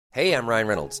Hey, I'm Ryan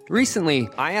Reynolds. Recently,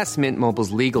 I asked Mint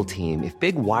Mobile's legal team if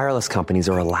big wireless companies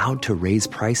are allowed to raise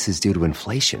prices due to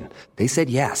inflation. They said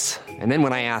yes. And then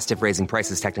when I asked if raising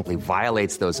prices technically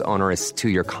violates those onerous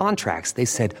two-year contracts, they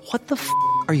said, "What the f***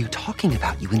 are you talking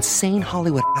about, you insane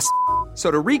Hollywood ass?" So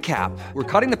to recap, we're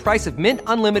cutting the price of Mint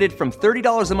Unlimited from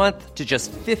 $30 a month to just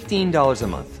 $15 a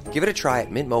month. Give it a try at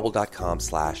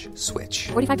mintmobile.com/switch.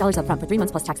 $45 up front for 3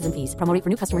 months plus taxes and fees. Promo rate for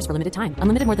new customers for limited time.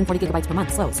 Unlimited more than 40 gigabytes per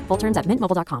month. Slows full terms at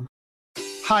mintmobile.com.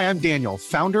 Hi, I'm Daniel,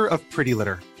 founder of Pretty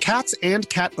Litter. Cats and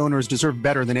cat owners deserve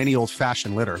better than any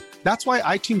old-fashioned litter. That's why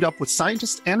I teamed up with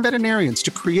scientists and veterinarians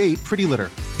to create Pretty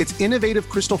Litter. Its innovative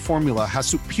crystal formula has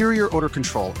superior odor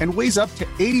control and weighs up to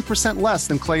 80% less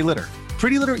than clay litter.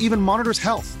 Pretty Litter even monitors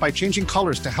health by changing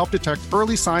colors to help detect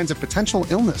early signs of potential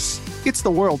illness. It's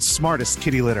the world's smartest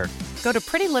kitty litter. Go to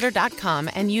prettylitter.com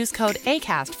and use code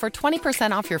ACAST for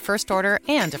 20% off your first order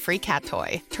and a free cat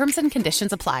toy. Terms and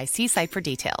conditions apply. See site for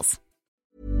details.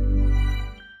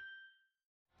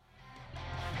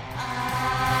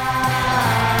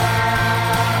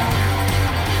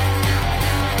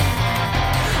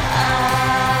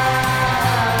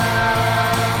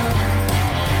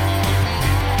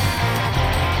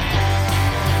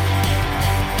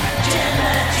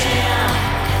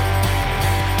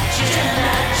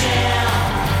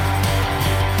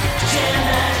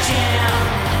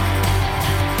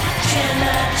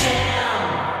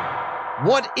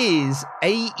 What is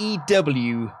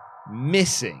AEW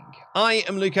missing? I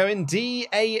am Luke Owen,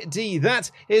 DAD. That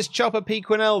is Chopper P.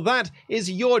 Quinnell. That is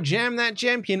your Jam That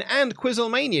Champion and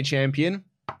Quizzlemania champion,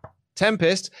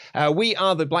 Tempest. We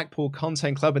are the Blackpool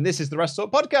Content Club, and this is the Wrestle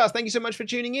Talk Podcast. Thank you so much for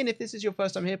tuning in. If this is your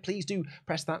first time here, please do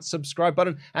press that subscribe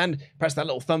button and press that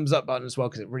little thumbs up button as well,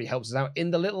 because it really helps us out in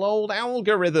the little old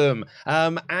algorithm.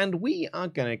 And we are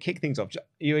going to kick things off. Are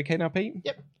you okay now, Pete?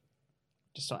 Yep.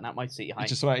 Just sorting out my seat height.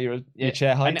 Just about your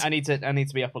chair height? I need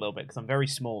to be up a little bit because I'm very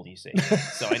small, you see.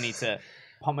 So I need to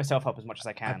pump myself up as much as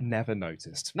I can. I've never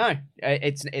noticed. No,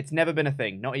 it's never been a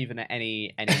thing. Not even at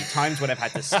any times when I've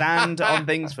had to stand on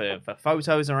things for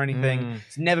photos or anything.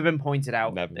 It's never been pointed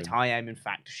out that I am in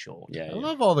fact short. I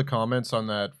love all the comments on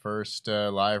that first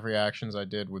live reactions I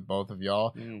did with both of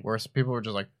y'all, where people were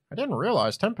just like, I didn't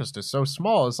realize Tempest is so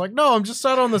small. It's like, no, I'm just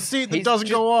sat on the seat that doesn't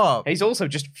go up. He's also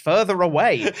just further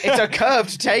away. It's a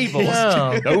curved table.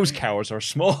 Yeah. Those cows are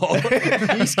small.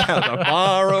 These cows are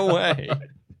far away.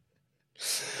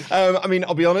 I mean,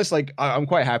 I'll be honest, like, I'm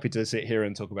quite happy to sit here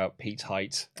and talk about Pete's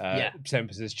height,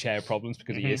 Tempest's chair problems,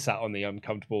 because he is sat on the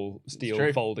uncomfortable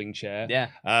steel folding chair. Yeah.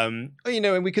 You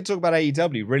know, and we could talk about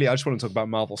AEW. Really, I just want to talk about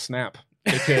Marvel Snap.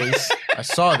 Because I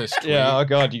saw this tweet. Yeah, oh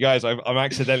god, you guys, I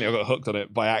got hooked on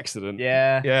it by accident.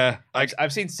 Yeah.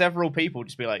 I've seen several people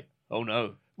just be like, oh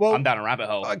no, I'm down a rabbit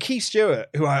hole. Keith Stewart,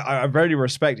 who I really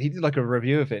respect, he did like a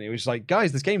review of it, and he was like,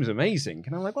 guys, this game is amazing.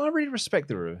 And I'm like, well, I really respect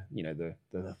the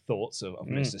thoughts of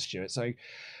Mr. Stewart. So,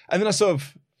 and then I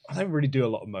don't really do a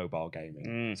lot of mobile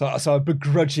gaming. So I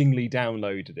begrudgingly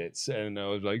downloaded it, and I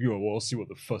was like, well, I'll see what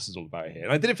the fuss is all about here.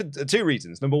 And I did it for two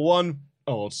reasons. Number one,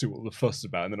 I'll see what the fuss is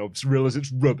about, and then I'll realize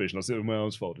it's rubbish, and I'll sit with my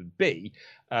arms folded. B,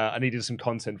 I needed some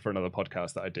content for another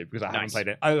podcast that I did, because I haven't played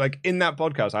it. In that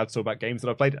podcast, I had to talk about games that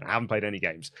I played, and I haven't played any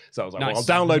games. So I was like, well, I'll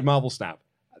download Marvel Snap.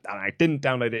 And I didn't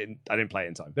download it, and I didn't play it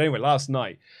in time. But anyway, last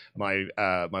night, my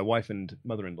wife and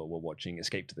mother-in-law were watching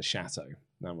Escape to the Chateau.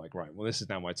 And I'm like, right, well, this is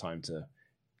now my time to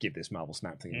give this Marvel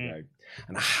Snap thing a go.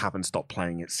 And I haven't stopped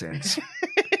playing it since.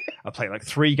 I played like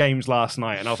 3 games last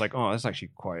night, and I was like, "Oh, this is actually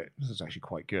quite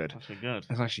good.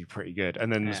 That's actually pretty good."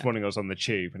 And then this morning I was on the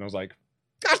tube, and I was like,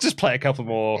 "Let's just play a couple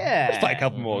more. Let's play a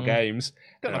couple more games."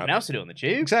 Got nothing else to do on the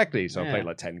tube. Exactly. So I played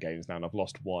like 10 games now, and I've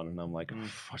lost 1, and I'm like,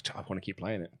 I want to keep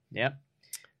playing it. Yep.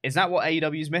 Is that what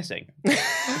AEW is missing?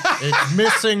 It's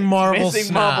missing Marvel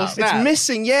Snap. It's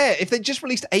missing, yeah. If they just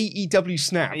released AEW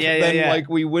Snap, then like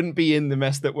we wouldn't be in the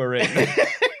mess that we're in.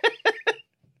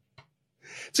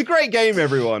 It's a great game,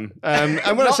 everyone. And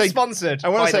when Not sponsored. I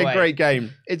want to say great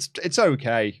game. It's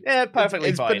okay. Yeah,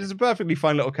 perfectly fine. But it's a perfectly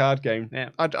fine little card game.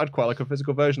 Yeah. I'd quite like a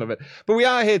physical version of it. But we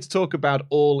are here to talk about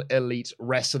All Elite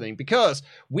Wrestling, because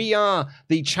we are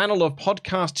the channel of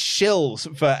podcast shills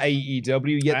for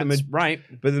AEW. That's right.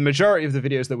 But the majority of the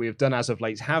videos that we have done as of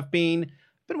late have been a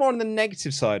bit more on the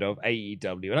negative side of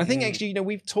AEW. And I think actually,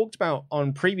 we've talked about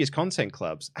on previous content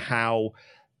clubs how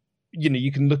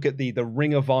you can look at the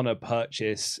Ring of Honor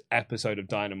purchase episode of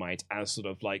Dynamite as sort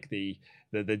of like the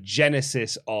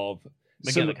genesis of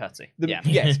McGillicuddy.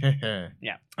 Yes.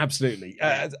 Yeah. Absolutely.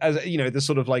 As the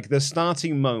sort of like the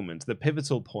starting moment, the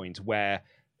pivotal point where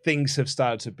things have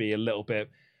started to be a little bit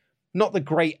not the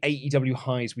great AEW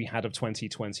highs we had of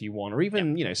 2021, or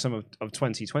even some of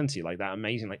 2020, like that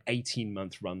amazing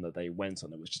 18-month run that they went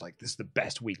on. It was just like, this is the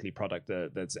best weekly product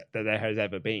that there has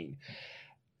ever been.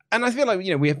 And I feel like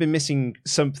we have been missing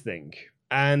something.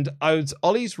 And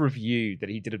Ollie's review that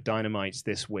he did of Dynamite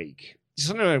this week.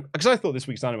 Because I thought this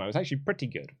week's Dynamite was actually pretty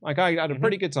good. Like, I had a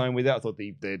pretty good time with it. I thought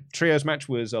the trios match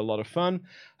was a lot of fun.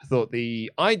 I thought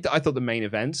the main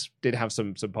event did have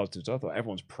some positives. I thought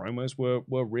everyone's promos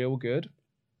were real good.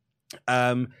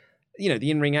 The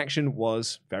in-ring action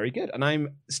was very good, and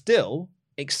I'm still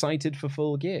excited for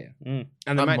Full Gear. And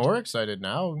I'm more excited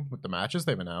now with the matches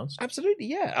they've announced. Absolutely,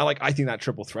 yeah. I think that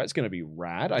triple threat's going to be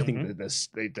rad. I think that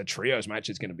the trios match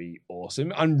is going to be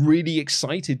awesome. I'm really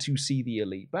excited to see the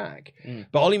Elite back.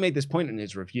 But Ollie made this point in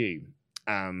his review.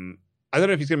 I don't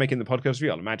know if he's going to make it in the podcast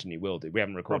review. I'll imagine he will do. We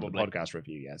haven't recorded the podcast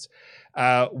review yet.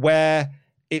 Where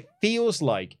it feels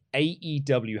like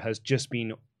AEW has just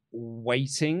been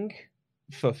waiting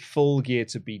for Full Gear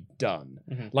to be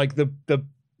done. Like the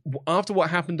after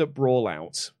what happened at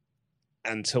Brawlout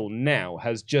until now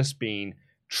has just been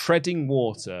treading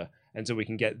water until we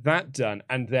can get that done.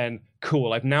 And then,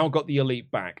 cool, I've now got the Elite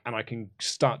back and I can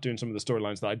start doing some of the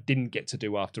storylines that I didn't get to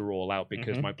do after All Out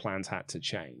because my plans had to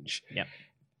change. Yeah.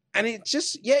 And it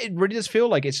just, it really does feel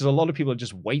like it's just a lot of people are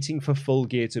just waiting for Full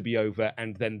Gear to be over,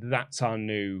 and then that's our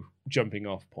new jumping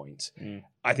off point.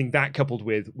 I think that, coupled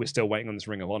with we're still waiting on this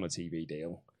Ring of Honor TV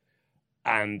deal,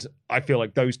 and I feel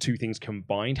like those two things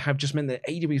combined have just meant that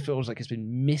AEW feels like it's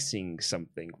been missing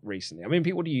something recently. I mean,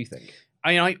 Pete, what do you think?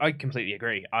 I completely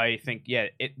agree. I think,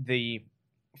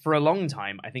 for a long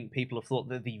time, I think people have thought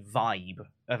that the vibe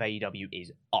of AEW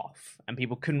is off, and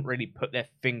people couldn't really put their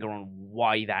finger on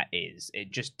why that is. It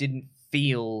just didn't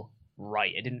feel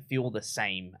right. It didn't feel the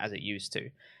same as it used to.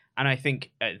 And I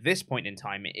think at this point in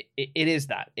time, it is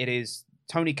that. It is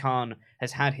Tony Khan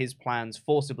has had his plans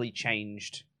forcibly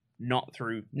changed, not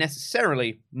through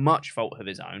necessarily much fault of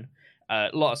his own. A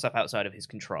lot of stuff outside of his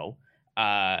control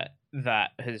that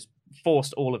has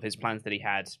forced all of his plans that he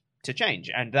had to change.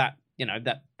 And that,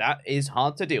 that is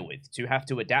hard to deal with. To have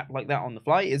to adapt like that on the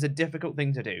fly is a difficult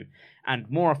thing to do. And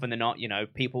more often than not,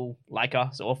 people like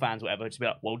us or fans, whatever, just be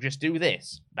like, well, just do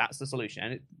this. That's the solution.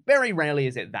 And very rarely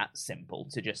is it that simple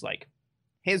to just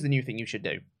here's the new thing you should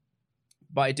do.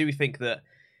 But I do think that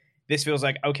this feels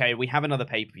like, okay, we have another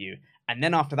pay-per-view, and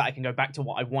then after that I can go back to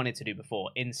what I wanted to do before,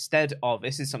 instead of,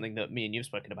 this is something that me and you've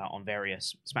spoken about on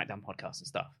various SmackDown podcasts and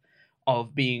stuff,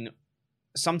 of being,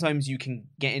 sometimes you can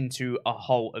get into a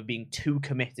hole of being too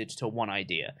committed to one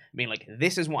idea. Being like,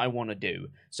 this is what I want to do,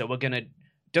 so we're going to,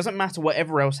 doesn't matter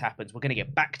whatever else happens, we're going to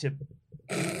get back to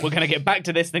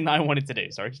this thing that I wanted to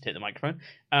do. Sorry, just hit the microphone.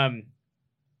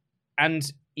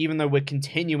 And even though we're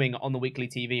continuing on the weekly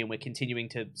TV and we're continuing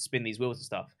to spin these wheels and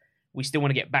stuff, we still want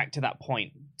to get back to that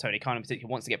point. Tony Khan in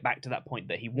particular wants to get back to that point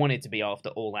that he wanted to be after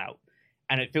All Out.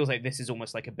 And it feels like this is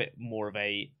almost like a bit more of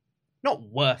a, not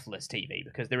worthless TV,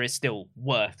 because there is still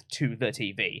worth to the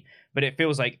TV, but it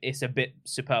feels like it's a bit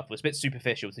superfluous, a bit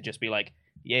superficial to just be like,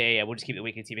 yeah, we'll just keep the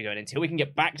weekly TV going until we can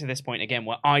get back to this point again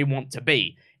where I want to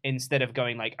be, instead of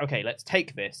going like, okay, let's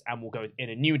take this and we'll go in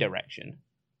a new direction.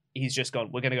 He's just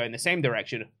gone, we're going to go in the same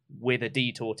direction with a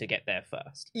detour to get there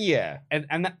first. Yeah.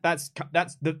 And that's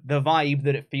the vibe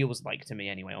that it feels like to me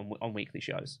anyway on weekly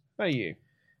shows. How are you?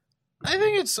 I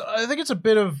think it's a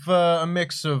bit of a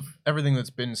mix of everything that's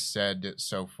been said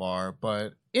so far,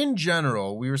 but in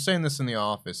general, we were saying this in the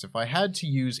office, if I had to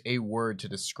use a word to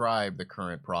describe the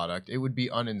current product, it would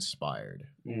be uninspired.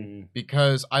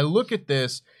 Because I look at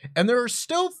this, and there are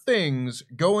still things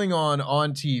going on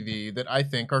TV that I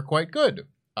think are quite good.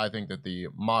 I think that the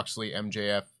Moxley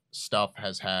MJF stuff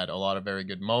has had a lot of very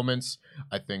good moments.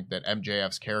 I think that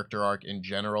MJF's character arc in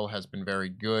general has been very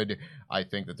good. I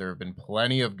think that there have been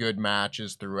plenty of good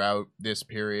matches throughout this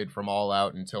period from All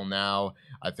Out until now.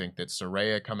 I think that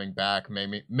Saraya coming back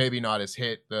maybe not has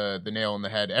hit the nail on the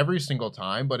head every single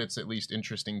time, but it's at least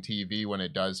interesting TV when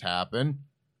it does happen.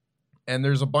 And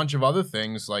there's a bunch of other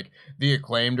things, like the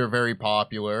Acclaimed are very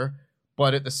popular,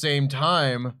 but at the same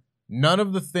time, none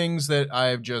of the things that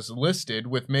I've just listed,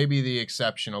 with maybe the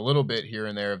exception a little bit here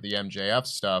and there of the MJF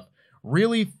stuff,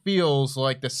 really feels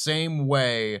like the same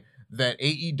way that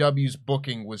AEW's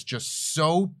booking was just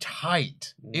so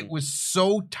tight. It was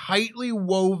so tightly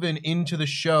woven into the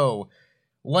show,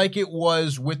 like it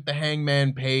was with the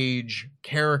Hangman Page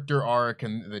character arc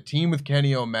and the team with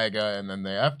Kenny Omega and then the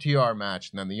FTR match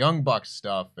and then the Young Bucks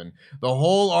stuff and the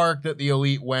whole arc that the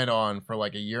Elite went on for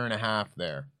like a year and a half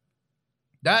there.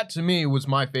 That, to me, was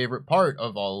my favorite part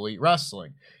of All Elite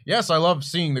Wrestling. Yes, I love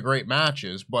seeing the great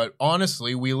matches, but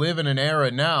honestly, we live in an era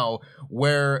now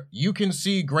where you can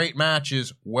see great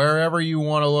matches wherever you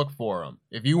want to look for them.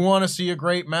 If you want to see a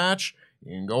great match,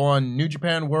 you can go on New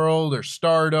Japan World or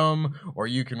Stardom, or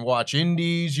you can watch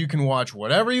Indies, you can watch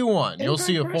whatever you want. You'll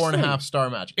see a 4.5-star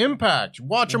match. Impact,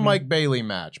 watch a Mike Bailey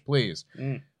match, please.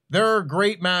 There are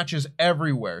great matches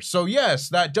everywhere. So yes,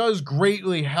 that does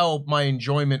greatly help my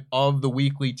enjoyment of the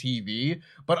weekly TV,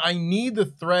 but I need the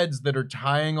threads that are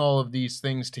tying all of these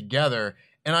things together,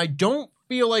 and I don't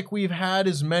feel like we've had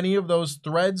as many of those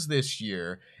threads this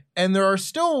year, and there are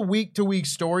still week-to-week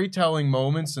storytelling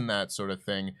moments and that sort of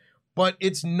thing, but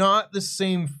it's not the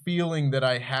same feeling that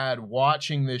I had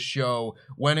watching this show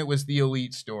when it was the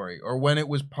Elite story or when it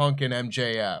was Punk and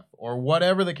MJF or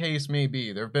whatever the case may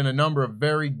be. There have been a number of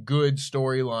very good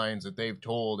storylines that they've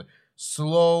told.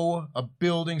 Slow, a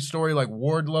building story like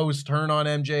Wardlow's turn on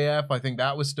MJF. I think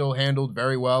that was still handled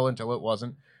very well until it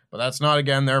wasn't. But that's not,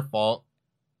 again, their fault.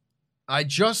 I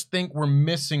just think we're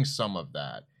missing some of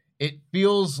that. It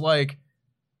feels like,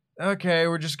 okay,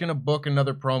 we're just going to book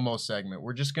another promo segment.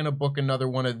 We're just going to book another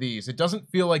one of these. It doesn't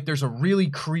feel like there's a really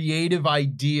creative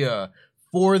idea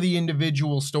for the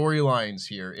individual storylines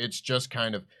here. It's just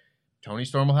kind of, Tony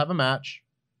Storm will have a match.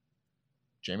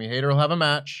 Jamie Hayter will have a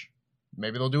match.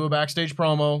 Maybe they'll do a backstage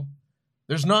promo.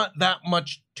 There's not that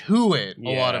much to it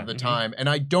a lot of the time, and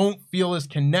I don't feel as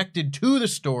connected to the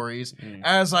stories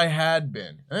as I had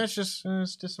been. And it's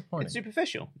disappointing. It's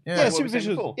superficial. Yeah,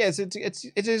 superficial. Yes, it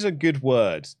is a good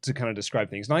word to kind of describe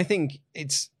things, and I think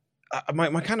it's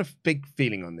my kind of big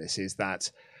feeling on this is that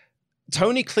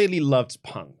Tony clearly loved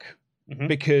Punk.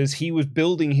 Because he was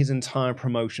building his entire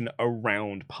promotion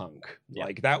around Punk.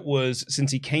 Like that was,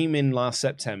 since he came in last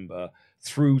September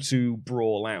through to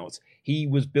Brawl Out, he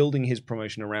was building his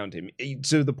promotion around him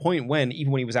to the point when,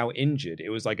 even when he was out injured, it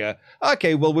was like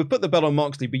okay, well, we've put the belt on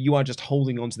Moxley, but you are just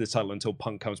holding onto this title until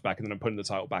Punk comes back, and then I'm putting the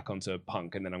title back onto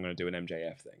Punk, and then I'm going to do an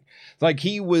MJF thing. Like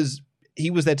he was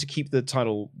there to keep the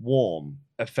title warm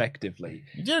effectively.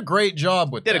 He did a great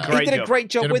job with that. He did a great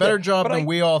job with it. Did a better job than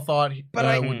we all thought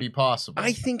would be possible.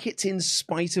 I think it's in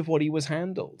spite of what he was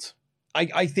handled.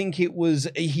 I think he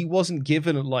wasn't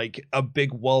given like a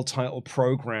big world title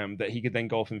program that he could then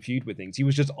go off and feud with things. He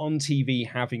was just on TV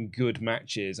having good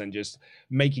matches and just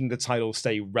making the title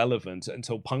stay relevant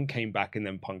until Punk came back, and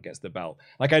then Punk gets the belt.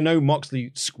 Like I know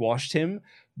Moxley squashed him,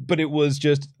 but it was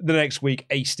just the next week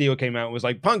Ace Steel came out and was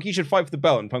like, Punk, you should fight for the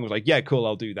belt. And Punk was like, yeah, cool,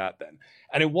 I'll do that then.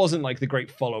 And it wasn't like the great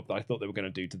follow-up that I thought they were going to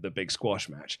do to the big squash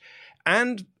match.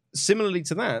 And similarly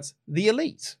to that, the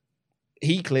Elite.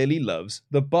 He clearly loves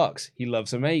the Bucks. He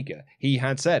loves Omega. He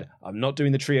had said, I'm not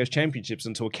doing the Trios Championships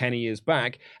until Kenny is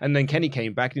back. And then Kenny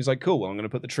came back and he's like, cool, well, I'm going to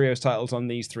put the Trios titles on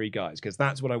these three guys because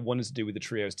that's what I wanted to do with the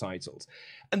Trios titles.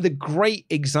 And the great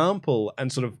example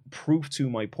and sort of proof to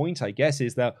my point, I guess,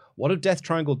 is that what have Death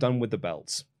Triangle done with the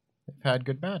belts? They've had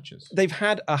good matches. They've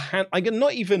had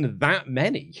not even that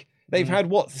many. They've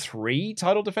had, 3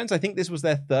 title defense? I think this was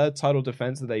their 3rd title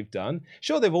defense that they've done.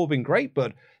 Sure, they've all been great,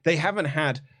 but they haven't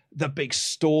had the big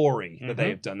story that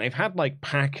they've done. They've had like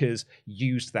Packers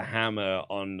used the hammer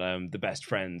on the Best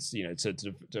Friends,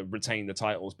 to retain the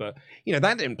titles. But,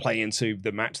 that didn't play into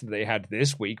the match that they had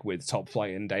this week with Top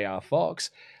Flight and AR Fox.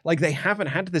 Like they haven't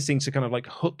had this thing to kind of like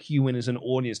hook you in as an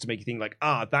audience to make you think like,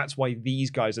 that's why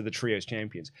these guys are the Trios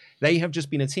champions. They have just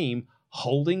been a team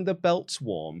holding the belts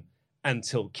warm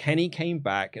until Kenny came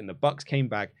back and the Bucks came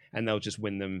back, and they'll just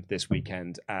win them this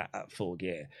weekend at Full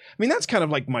Gear. I mean, that's kind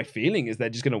of like my feeling is they're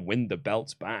just going to win the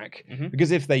belts back. Because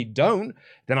if they don't,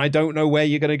 then I don't know where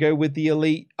you're going to go with the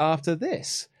Elite after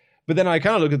this. But then I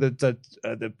kind of look at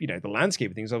the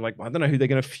landscape of things. I'm like, well, I don't know who they're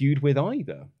going to feud with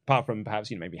either, apart from perhaps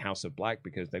maybe House of Black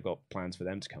because they've got plans for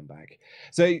them to come back.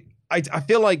 So I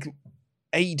feel like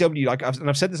AEW,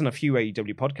 I've said this on a few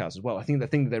AEW podcasts as well, I think the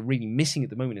thing that they're really missing at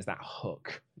the moment is that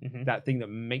hook. That thing that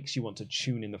makes you want to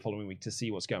tune in the following week to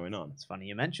see what's going on. It's funny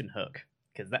you mentioned hook,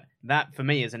 because that for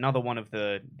me is another one of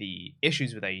the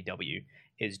issues with AEW,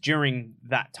 is during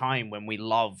that time when we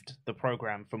loved the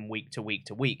program from week to week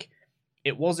to week,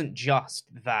 it wasn't just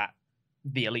that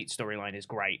the Elite storyline is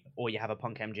great, or you have a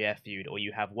Punk MJF feud, or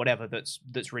you have whatever that's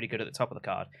really good at the top of the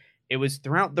card. It was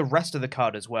throughout the rest of the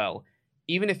card as well.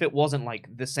 Even if it wasn't like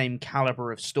the same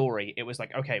caliber of story, it was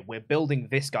like, okay, we're building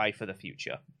this guy for the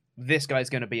future. This guy's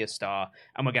going to be a star,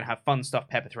 and we're going to have fun stuff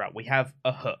peppered throughout. We have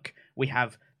a hook. We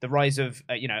have the rise of,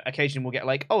 occasionally we'll get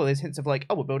like, there's hints of like,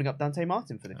 we're building up Dante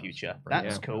Martin for the future.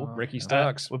 That's cool. Ricky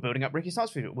Starks. We're building up Ricky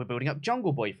Starks for the future. We're building up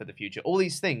Jungle Boy for the future. All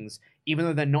these things, even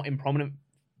though they're not in prominent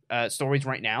stories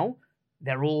right now,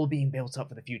 they're all being built up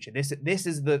for the future. This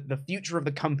is the future of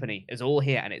the company is all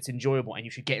here, and it's enjoyable, and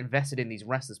you should get invested in these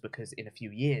wrestlers because in a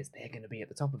few years they're going to be at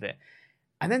the top of it.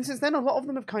 And then since then, a lot of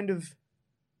them have kind of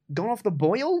gone off the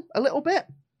boil a little bit.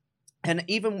 And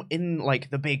even in like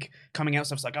the big coming out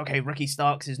stuff, it's like, okay, Ricky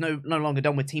Starks is no longer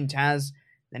done with Team Taz.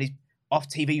 Then he's off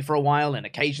TV for a while, and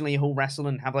occasionally he'll wrestle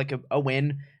and have like a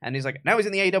win. And he's like, now he's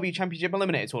in the AEW Championship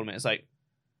Eliminator Tournament. It's like,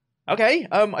 okay,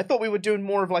 I thought we were doing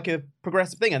more of like a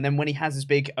progressive thing. And then when he has this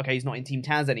big, okay, he's not in Team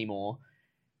Taz anymore.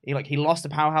 He lost to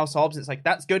Powerhouse Hobbs. It's like,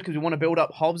 that's good because we want to build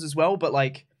up Hobbs as well. But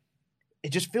like,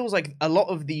 it just feels like a lot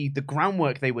of the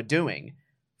groundwork they were doing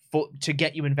to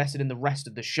get you invested in the rest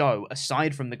of the show,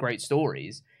 aside from the great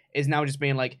stories, is now just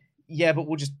being like, yeah, but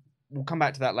we'll come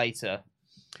back to that later.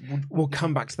 We'll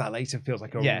come back to that later. Feels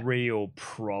like a real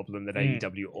problem that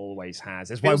AEW always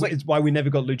has. It's why we never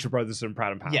got Lucha Brothers and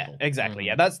Proud and Powerful. Yeah, exactly.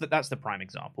 Yeah, that's the prime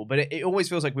example. But it always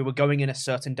feels like we were going in a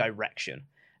certain direction.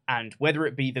 And whether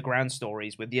it be the grand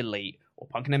stories with the Elite or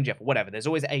Punk and MJF or whatever, there's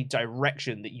always a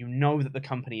direction that you know that the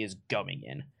company is going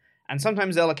in. And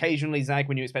sometimes they'll occasionally zag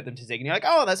when you expect them to zig, and you're like,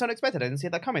 oh, that's unexpected. I didn't see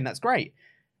that coming. That's great.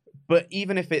 But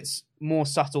even if it's more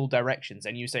subtle directions,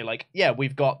 and you say, like, yeah,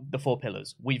 we've got the 4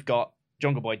 pillars. We've got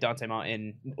Jungle Boy, Dante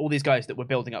Martin, all these guys that we're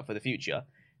building up for the future.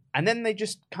 And then they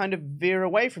just kind of veer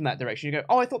away from that direction. You go,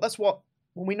 oh, I thought that's what...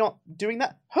 Were we not doing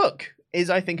that? Hook is,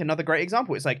 I think, another great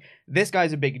example. It's like, this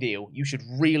guy's a big deal. You should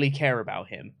really care about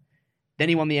him. Then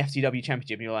he won the FTW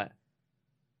Championship, and you're like...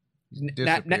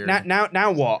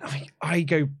 Now what? I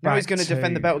go back. Now he's going to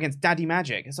defend the belt against Daddy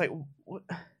Magic. It's like, what?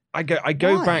 I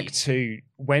go back to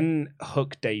when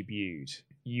Hook debuted.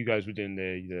 You guys were doing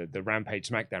the Rampage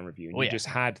SmackDown review, and you just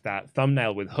had that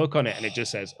thumbnail with Hook on it, and it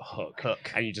just says Hook,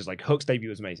 and you just like, Hook's debut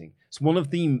was amazing. It's one of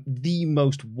the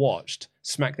most watched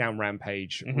SmackDown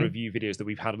Rampage review videos that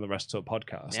we've had on the Wrestle Talk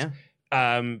podcast. Yeah.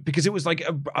 Because it was like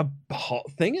a hot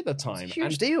thing at the time. It's a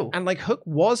huge deal. And like Hook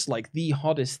was like the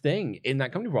hottest thing in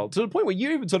that company world, to the point where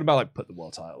you even talked about like put the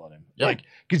world title on him. Yeah. Like,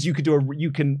 because you could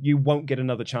you won't get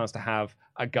another chance to have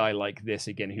a guy like this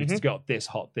again who's got this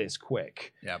hot this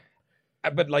quick. Yeah.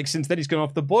 But like since then he's gone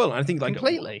off the boil. And I think like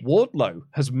completely. Wardlow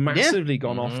has massively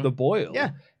gone off the boil. Yeah.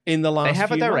 In the last they have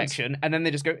few a direction months. And then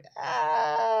they just go,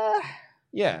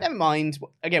 yeah. Never mind.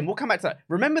 Again, we'll come back to that.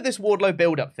 Remember this Wardlow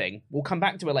build-up thing? We'll come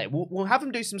back to it later. We'll have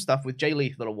him do some stuff with Jay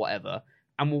Lethal or whatever,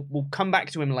 and we'll come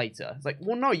back to him later. It's like,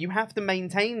 well, no, you have to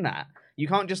maintain that. You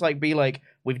can't just like be like,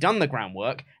 we've done the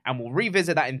groundwork, and we'll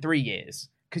revisit that in 3 years.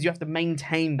 Because you have to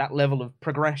maintain that level of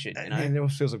progression, you know? And it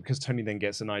almost feels like because Tony then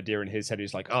gets an idea in his head,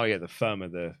 he's like, oh yeah, the firm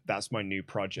that's my new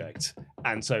project.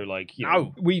 And so like, you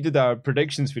know, we did our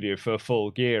predictions video for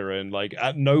Full Gear, and like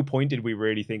at no point did we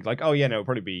really think like, oh yeah, no, it'll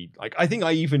probably be like, I think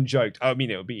I even joked, I mean,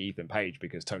 it'll be Ethan Page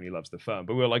because Tony loves the firm.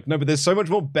 But we were like, no, but there's so much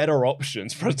more better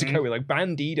options for us to go with. Like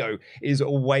Bandito is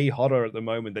way hotter at the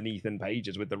moment than Ethan Page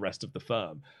is with the rest of the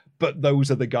firm. But those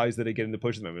are the guys that are getting the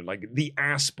push at the moment. Like the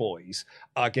Ass Boys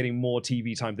are getting more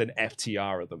TV time than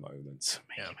FTR at the moment.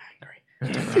 I'm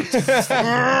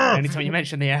angry. Anytime you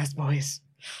mention the Ass Boys.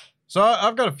 So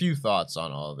I've got a few thoughts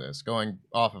on all of this, going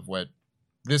off of what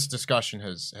this discussion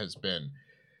has been,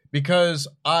 because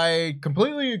I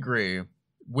completely agree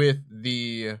with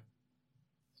the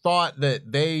thought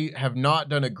that they have not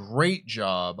done a great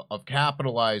job of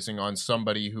capitalizing on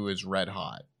somebody who is red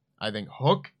hot. I think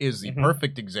Hook is the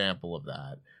perfect example of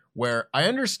that, where I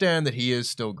understand that he is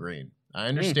still green. I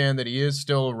understand that he is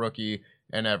still a rookie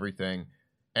and everything,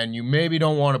 and you maybe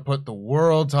don't want to put the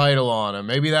world title on him.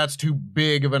 Maybe that's too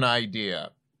big of an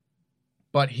idea.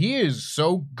 But he is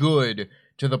so good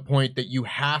to the point that you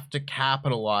have to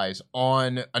capitalize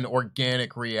on an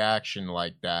organic reaction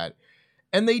like that.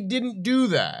 And they didn't do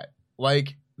that.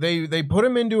 Like, they put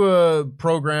him into a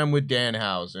program with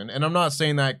Danhausen, and I'm not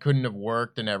saying that couldn't have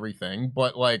worked and everything,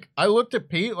 but, like, I looked at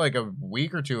Pete, like, a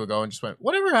week or two ago and just went,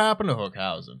 whatever happened to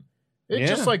Hookhausen? It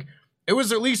just, like, it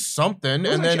was at least something,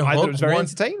 and then Hook was very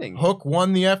entertaining. Hook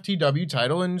won the FTW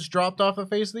title and just dropped off the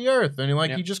face of the earth.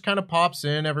 And he just kind of pops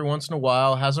in every once in a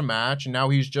while, has a match, and now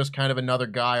he's just kind of another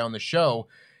guy on the show.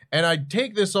 And I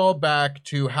take this all back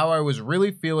to how I was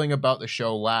really feeling about the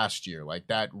show last year. Like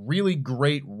that really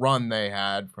great run they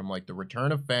had from like the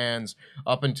return of fans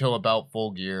up until about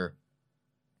Full Gear,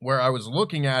 where I was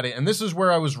looking at it. And this is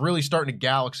where I was really starting to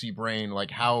galaxy brain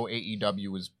like how AEW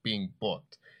was being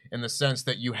booked. In the sense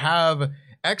that you have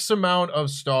X amount of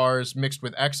stars mixed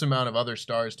with X amount of other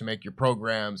stars to make your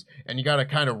programs, and you got to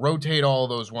kind of rotate all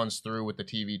those ones through with the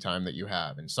TV time that you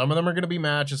have. And some of them are going to be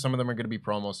matches, some of them are going to be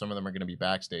promos, some of them are going to be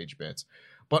backstage bits.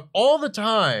 But all the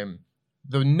time,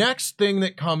 the next thing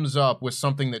that comes up was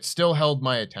something that still held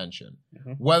my attention.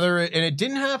 And it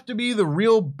didn't have to be the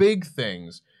real big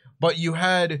things, But you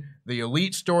had the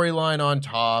Elite storyline on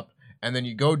top, and then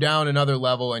you go down another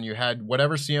level and you had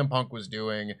whatever CM Punk was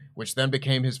doing, which then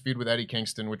became his feud with Eddie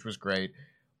Kingston, which was great.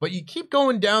 But you keep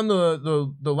going down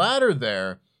the ladder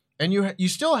there, and you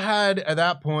still had, at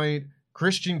that point,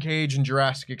 Christian Cage and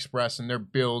Jurassic Express and their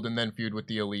build and then feud with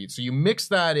the Elite. So you mix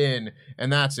that in,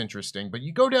 and that's interesting. But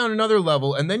you go down another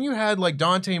level, and then you had like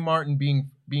Dante Martin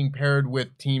being paired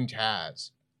with Team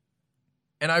Taz.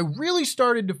 And I really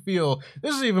started to feel,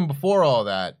 this is even before all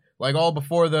that, like all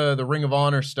before the Ring of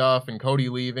Honor stuff and Cody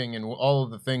leaving and all of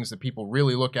the things that people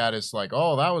really look at as like,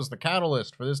 oh, that was the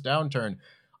catalyst for this downturn.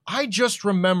 I just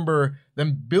remember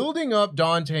them building up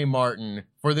Dante Martin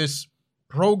for this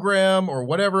program or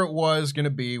whatever it was going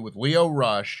to be with Leo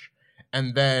Rush,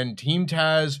 and then Team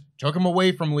Taz took him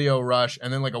away from Leo Rush,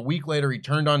 and then like a week later he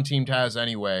turned on Team Taz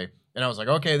anyway, and I was like,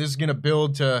 okay, this is going to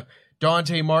build to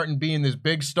Dante Martin being this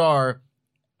big star,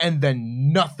 and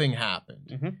then nothing happened.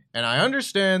 Mm-hmm. And I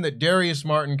understand that Darius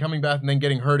Martin coming back and then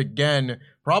getting hurt again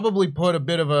probably put a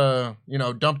bit of a,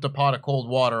 dumped a pot of cold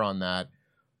water on that.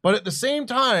 But at the same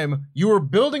time, you were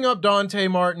building up Dante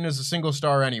Martin as a single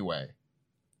star anyway.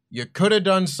 You could have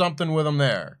done something with him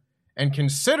there. And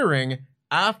considering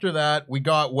after that we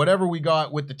got whatever we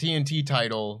got with the TNT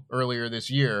title earlier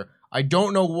this year, I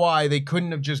don't know why they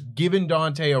couldn't have just given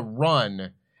Dante a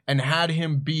run and had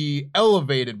him be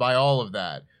elevated by all of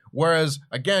that. Whereas,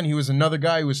 again, he was another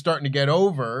guy who was starting to get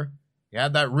over. He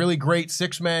had that really great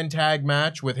 6-man tag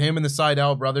match with him and the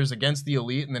Sydal brothers against the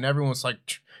Elite, and then everyone was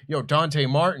like, yo, Dante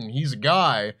Martin, he's a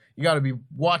guy. You got to be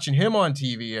watching him on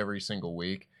TV every single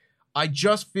week. I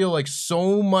just feel like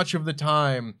so much of the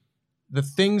time, the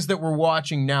things that we're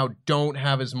watching now don't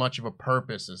have as much of a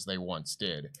purpose as they once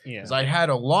did. Because I had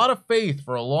a lot of faith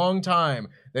for a long time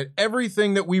that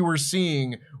everything that we were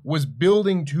seeing was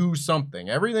building to something.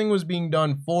 Everything was being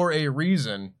done for a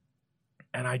reason.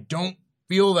 And I don't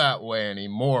feel that way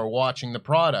anymore watching the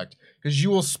product. Because you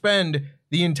will spend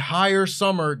the entire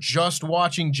summer just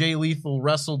watching Jay Lethal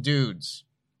wrestle dudes.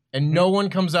 And no one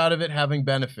comes out of it having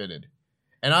benefited.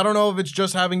 And I don't know if it's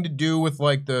just having to do with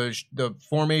like the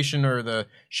formation or the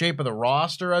shape of the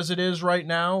roster as it is right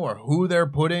now, or who they're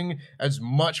putting as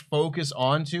much focus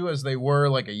onto as they were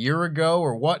like a year ago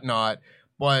or whatnot.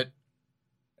 But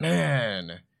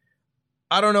man,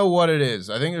 I don't know what it is.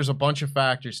 I think there's a bunch of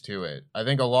factors to it. I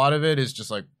think a lot of it is just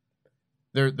like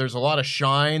there's a lot of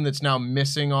shine that's now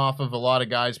missing off of a lot of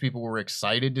guys people were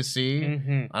excited to see.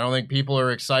 Mm-hmm. I don't think people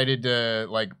are excited to,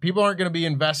 like, people aren't going to be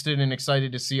invested and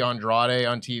excited to see Andrade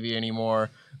on TV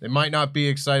anymore. They might not be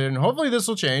excited, and hopefully this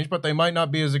will change, but they might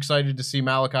not be as excited to see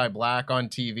Malachi Black on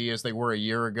TV as they were a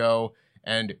year ago.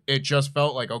 And it just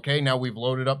felt like, okay, now we've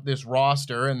loaded up this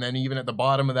roster, and then even at the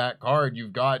bottom of that card,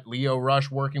 you've got Leo Rush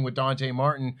working with Dante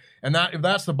Martin. And that if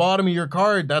that's the bottom of your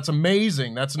card, that's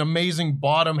amazing. That's an amazing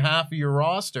bottom half of your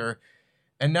roster.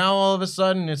 And now all of a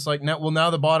sudden, it's like,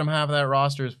 now the bottom half of that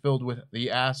roster is filled with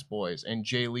the Ass Boys and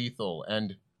Jay Lethal.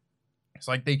 And it's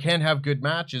like they can have good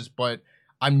matches, but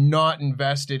I'm not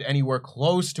invested anywhere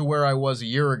close to where I was a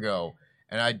year ago.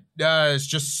 And it's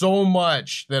just so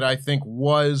much that I think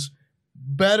was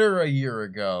better a year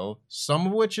ago, some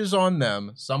of which is on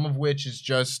them, some of which is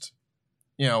just,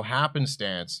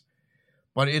 happenstance.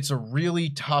 But it's a really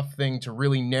tough thing to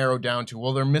really narrow down to.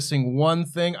 Well, they're missing one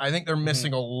thing. I think they're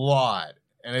missing a lot.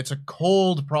 And it's a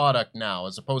cold product now,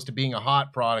 as opposed to being a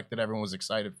hot product that everyone was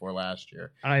excited for last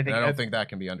year. And I don't think that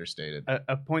can be understated.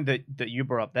 A point that you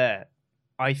brought up there,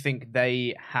 I think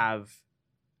they have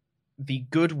the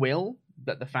goodwill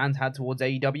that the fans had towards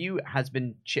AEW has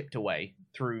been chipped away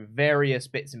through various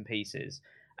bits and pieces.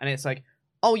 And it's like,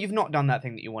 oh, you've not done that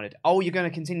thing that you wanted. Oh, you're going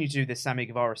to continue to do this Sammy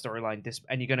Guevara storyline,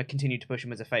 and you're going to continue to push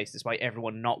him as a face, despite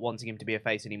everyone not wanting him to be a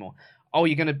face anymore. Oh,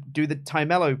 you're going to do the Ty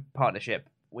Mello partnership.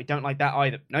 We don't like that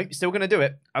either. No, you're still going to do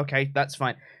it. Okay, that's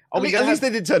fine. Oh, at least they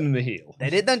did turn him the heel. They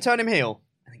did then turn him heel,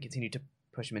 and then continued to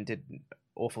push him and did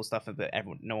awful stuff that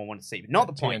no one wanted to see. But not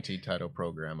the point. TNT title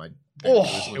program.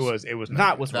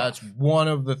 That's one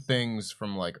of the things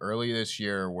from like early this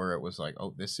year where it was like,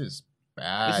 oh, this is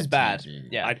bad. This is bad. TV.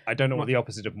 Yeah. I don't know what the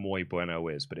opposite of muy bueno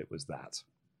is, but it was that.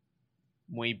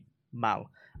 Muy mal.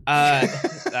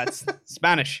 That's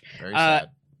Spanish. Very sad.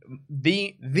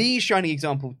 The shining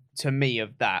example to me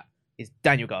of that is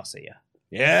Daniel Garcia.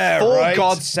 Yeah, For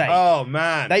God's sake. Oh,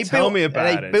 man. Tell me about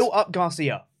it. They built up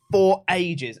Garcia for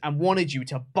ages and wanted you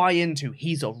to buy into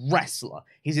he's a wrestler.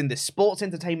 He's in the sports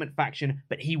entertainment faction,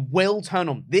 but he will turn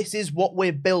on. This is what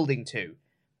we're building to.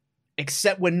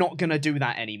 Except we're not going to do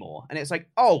that anymore. And it's like,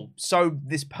 oh, so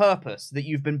this purpose that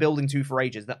you've been building to for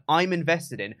ages that I'm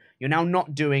invested in, you're now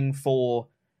not doing for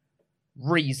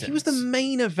reasons. He was the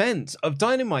main event of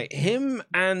Dynamite. Him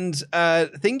and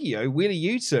Thingio, Wheeler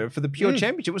Yuta for the Pure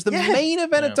Championship was the main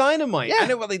event of Dynamite. Yeah.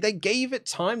 And they gave it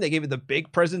time. They gave it the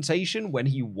big presentation when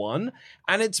he won.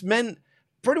 And it's meant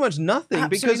pretty much nothing.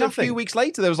 Absolutely because nothing. a few weeks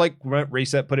later, there was like,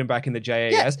 reset, put him back in the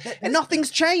JAS. And nothing's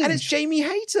changed. And it's Jamie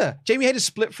Hayter. Jamie Hayter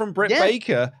split from Britt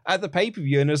Baker at the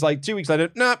pay-per-view. And it was like 2 weeks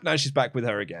later, nope, now she's back with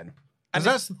her again. And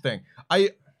that's the thing.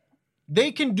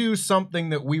 They can do something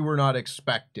that we were not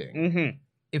expecting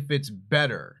if it's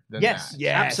better than that.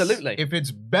 Yes, absolutely. If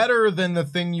it's better than the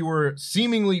thing you were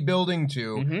seemingly building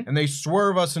to, and they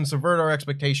swerve us and subvert our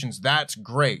expectations, that's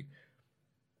great.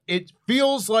 It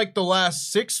feels like the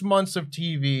last 6 months of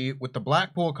TV with the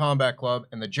Blackpool Combat Club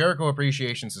and the Jericho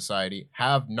Appreciation Society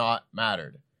have not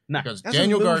mattered. No. Because Hasn't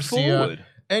Daniel moved Garcia... forward.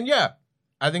 And yeah,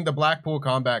 I think the Blackpool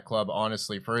Combat Club,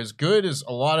 honestly, for as good as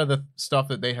a lot of the stuff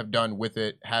that they have done with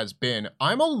it has been,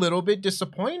 I'm a little bit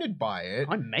disappointed by it.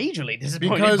 I'm majorly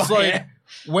disappointed Because, by like,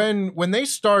 it. when they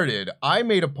started, I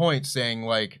made a point saying,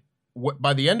 like,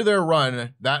 by the end of their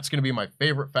run, that's going to be my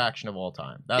favorite faction of all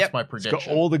time. That's my It's prediction. got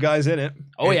all the guys in it.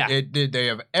 Oh, yeah. It did. They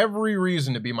have every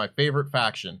reason to be my favorite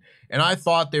faction. And I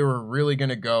thought they were really going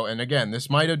to go. And again, this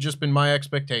might have just been my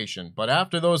expectation. But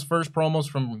after those first promos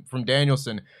from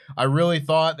Danielson, I really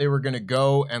thought they were going to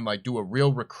go and like do a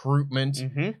real recruitment.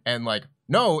 And like,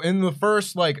 no, in the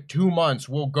first like 2 months,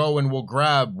 we'll go and we'll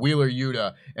grab Wheeler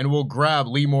Yuta and we'll grab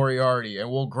Lee Moriarty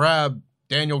and we'll grab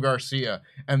Daniel Garcia.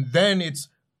 And then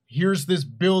here's this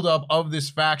buildup of this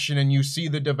faction, and you see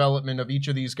the development of each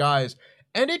of these guys.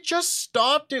 And it just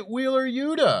stopped at Wheeler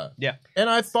Yuta. Yeah. And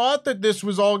I thought that this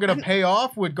was all going to pay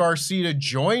off with Garcia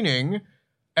joining,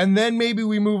 and then maybe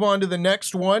we move on to the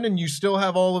next one, and you still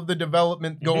have all of the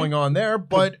development going on there.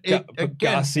 But it,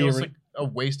 again, Garcia feels and- like a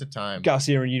waste of time.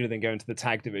 Garcia and Yuta then go into the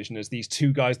tag division as these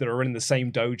two guys that are in the same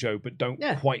dojo but don't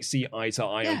quite see eye to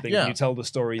eye on things. Yeah. You tell the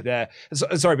story there.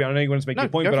 Sorry, but I know you wanted to make your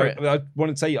point, go but for I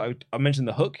wanted to say, I mentioned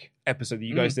the Hook episode that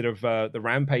you guys did of the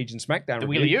Rampage and SmackDown The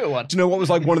review. Wheeler Yuta one. Do you know what was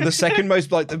like one of the second most,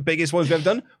 like the biggest ones we've ever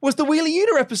done? Was the Wheeler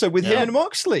Yuta episode with him and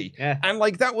Moxley. Yeah. And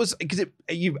like that was, because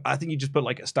I think you just put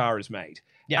like A Star Is Made.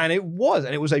 Yeah. And it was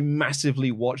a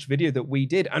massively watched video that we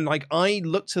did. And like, I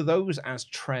look to those as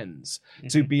trends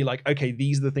to be like, okay,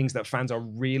 these are the things that fans are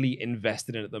really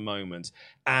invested in at the moment.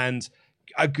 And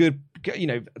a good,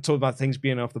 talk about things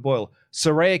being off the boil.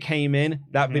 Saraya came in,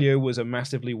 that video was a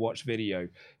massively watched video.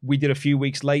 We did a few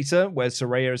weeks later where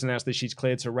Saraya has announced that she's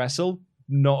cleared to wrestle.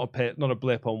 Not a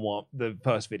blip on what the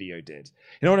first video did.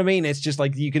 You know what I mean? It's just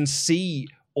like, you can see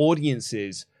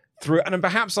audiences through, and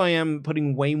perhaps I am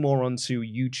putting way more onto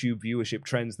YouTube viewership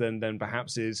trends than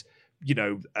perhaps is,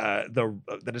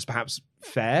 that is perhaps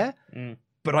fair.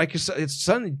 But it's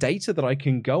certainly data that I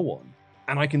can go on,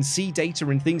 and I can see data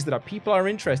in things that people are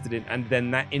interested in, and then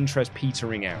that interest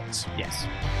petering out. Yes.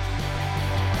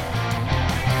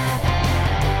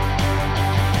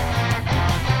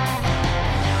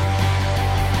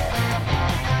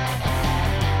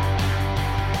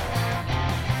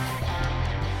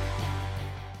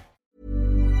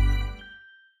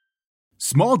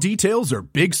 Small details are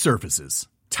big surfaces.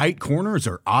 Tight corners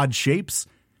are odd shapes.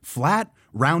 Flat,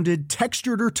 rounded,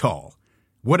 textured, or tall.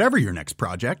 Whatever your next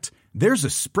project, there's a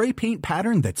spray paint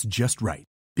pattern that's just right.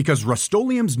 Because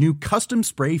Rust-Oleum's new Custom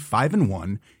Spray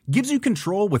 5-in-1 gives you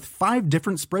control with 5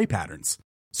 different spray patterns.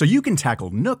 So you can tackle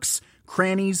nooks,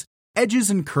 crannies, edges,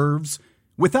 and curves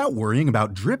without worrying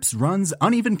about drips, runs,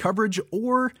 uneven coverage,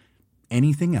 or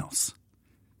anything else.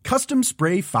 Custom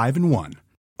Spray 5-in-1.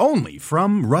 Only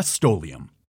from Rust-Oleum.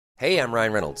 Hey, I'm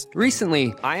Ryan Reynolds.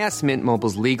 Recently, I asked Mint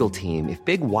Mobile's legal team if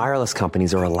big wireless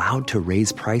companies are allowed to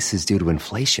raise prices due to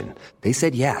inflation. They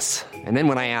said yes. And then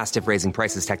when I asked if raising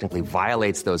prices technically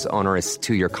violates those onerous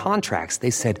 2-year contracts,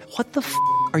 they said, "What the f***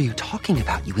 are you talking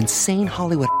about, you insane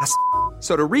Hollywood ass?"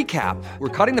 So to recap, we're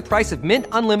cutting the price of Mint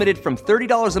Unlimited from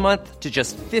 $30 a month to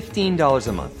just $15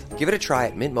 a month. Give it a try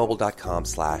at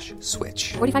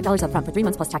mintmobile.com/switch. $45 up front for 3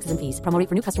 months plus taxes and fees. Promo rate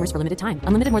for new customers for limited time.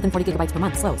 Unlimited more than 40 gigabytes per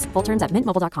month. Slows full terms at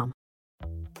mintmobile.com.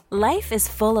 Life is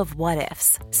full of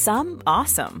what-ifs. Some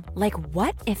awesome, like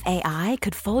what if AI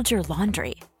could fold your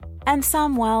laundry? And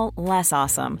some, well, less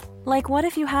awesome, like what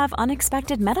if you have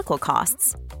unexpected medical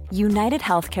costs? United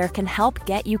Healthcare can help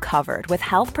get you covered with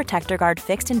Health Protector Guard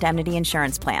fixed indemnity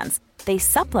insurance plans. They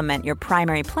supplement your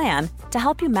primary plan to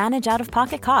help you manage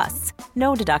out-of-pocket costs.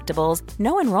 No deductibles,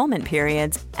 no enrollment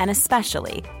periods, and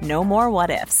especially no more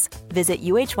what-ifs. Visit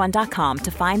uh1.com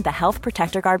to find the Health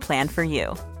Protector Guard plan for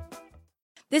you.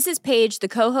 This is Paige, the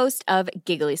co-host of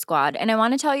Giggly Squad, and I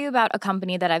want to tell you about a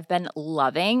company that I've been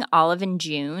loving, Olive &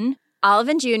 June.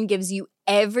 Olive & June gives you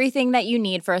everything that you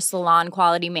need for a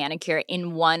salon-quality manicure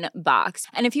in one box.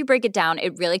 And if you break it down,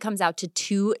 it really comes out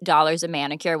to $2 a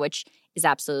manicure, which is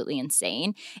absolutely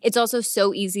insane. It's also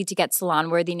so easy to get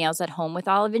salon-worthy nails at home with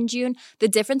Olive & June. The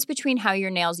difference between how your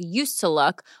nails used to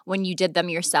look when you did them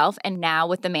yourself and now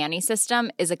with the Mani system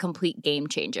is a complete game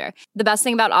changer. The best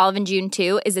thing about Olive & June,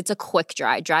 too, is it's a quick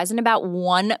dry. Dries in about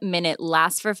 1 minute,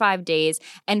 lasts for 5 days,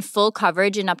 and full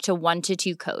coverage in up to 1 to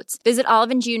 2 coats. Visit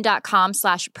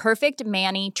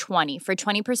oliveandjune.com/perfectmani20 for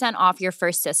 20% off your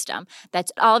first system.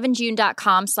 That's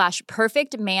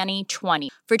oliveandjune.com/perfectmani20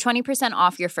 for 20%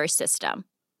 off your first system.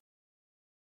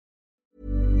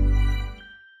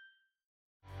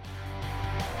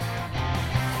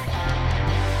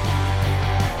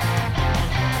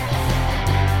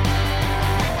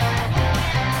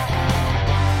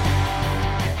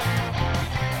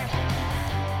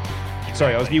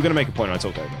 Sorry, you were going to make a point. I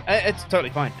talked over. It's totally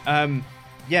fine.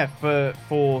 Yeah, for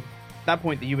that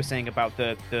point that you were saying about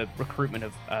the recruitment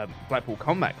of Blackpool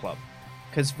Combat Club,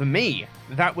 because for me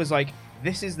that was like,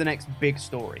 this is the next big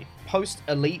story post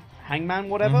Elite, Hangman,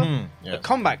 whatever. Yes. The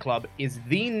Combat Club is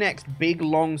the next big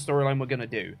long storyline we're going to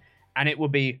do, and it will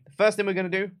be the first thing we're going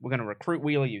to do. We're going to recruit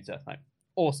Wheeler Yuta. Like,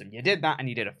 awesome, you did that, and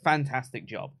you did a fantastic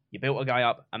job. You built a guy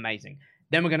up, amazing.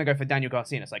 Then we're going to go for Daniel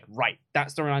Garcia, and it's like, right, that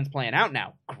storyline's playing out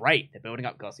now. Great, they're building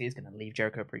up. Garcia's going to leave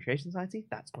Jericho Appreciation Society.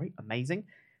 That's great, amazing.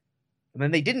 And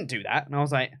then they didn't do that, and I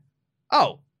was like,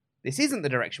 oh, this isn't the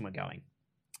direction we're going.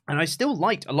 And I still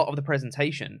liked a lot of the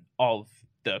presentation of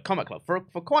the Combat Club for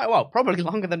quite a while, probably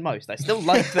longer than most. I still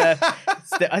liked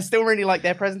I still really liked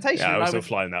their presentation. Yeah, I was still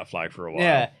flying that flag for a while.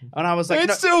 Yeah, and I was like,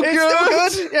 it's still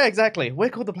good. Yeah, exactly.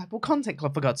 We're called the Blackpool Content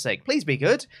Club, for God's sake. Please be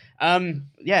good.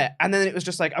 Yeah, and then it was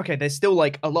just like, okay, there's still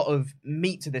like a lot of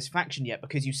meat to this faction yet,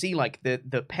 because you see like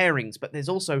the pairings, but there's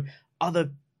also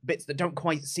other bits that don't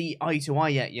quite see eye to eye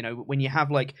yet. You know, when you have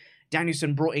like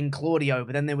Danielson brought in Claudio,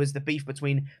 but then there was the beef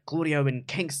between Claudio and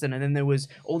Kingston, and then there was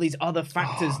all these other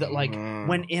factors that like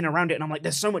went in around it, and I'm like,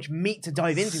 there's so much meat to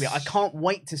dive into it. I can't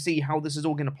wait to see how this is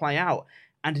all going to play out,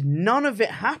 and none of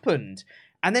it happened.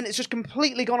 And then it's just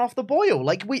completely gone off the boil.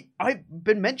 Like, I've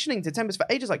been mentioning to Tempest for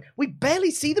ages, like, we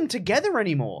barely see them together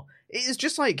anymore. It is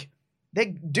just like, they're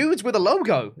dudes with a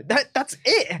logo. That's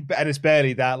it. And it's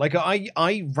barely that. Like,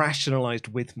 I rationalized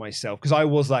with myself, because I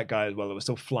was that guy as well that was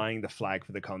still flying the flag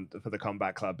for the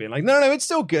Combat Club, being like, no, it's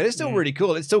still good. It's still really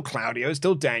cool. It's still Claudio. It's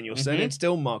still Danielson. It's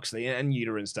still Moxley and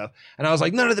Yuta and stuff. And I was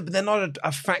like, no, but they're not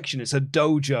a faction. It's a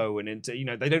dojo, and it's, you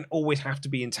know, they don't always have to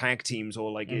be in tag teams or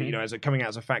like you know, as coming out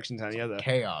as a faction to the other.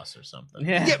 Chaos or something.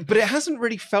 Yeah, but it hasn't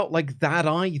really felt like that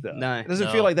either. No, it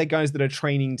doesn't feel like they're guys that are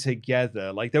training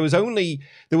together. Like there was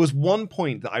one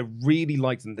point that I really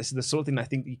liked, and this is the sort of thing I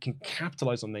think you can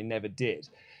capitalize on they never did,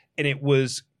 and it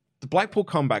was the Blackpool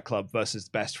Combat Club versus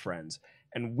Best Friends,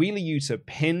 and Wheeler Yuta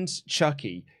pinned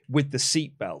Chucky with the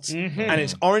seatbelt, and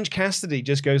it's Orange Cassidy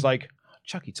just goes like,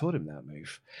 Chucky taught him that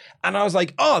move. And I was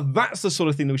like, oh, that's the sort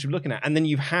of thing that we should be looking at. And then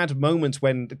you've had moments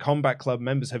when the Combat Club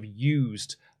members have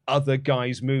used other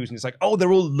guys' moves, and it's like, oh,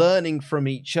 they're all learning from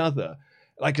each other.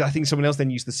 Like, I think someone else then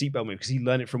used the seatbelt move because he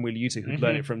learned it from Wheeler Yuta, who'd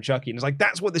learned it from Chucky. And it's like,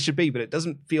 that's what this should be, but it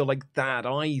doesn't feel like that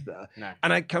either. No.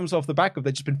 And it comes off the back of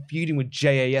they've just been feuding with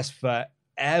JAS forever.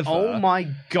 Oh my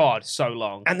God, so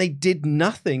long. And they did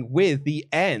nothing with the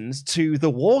end to the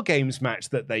War Games match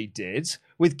that they did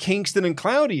with Kingston and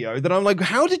Claudio, that I'm like,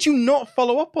 how did you not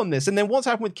follow up on this? And then what's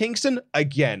happened with Kingston?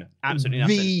 Again, absolutely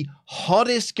nothing. The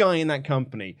hottest guy in that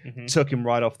company took him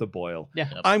right off the boil.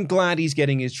 Yeah. I'm glad he's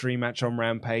getting his dream match on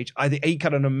Rampage. I think he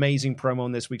cut an amazing promo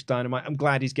on this week's Dynamite. I'm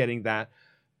glad he's getting that.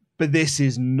 But this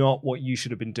is not what you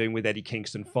should have been doing with Eddie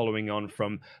Kingston, following on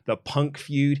from the Punk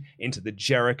feud into the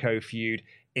Jericho feud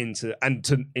into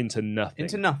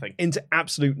nothing. Into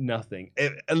absolute nothing.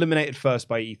 Eliminated first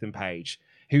by Ethan Page,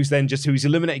 who's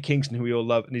eliminated Kingston, who we all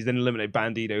love, and he's then eliminated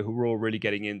Bandito, who we're all really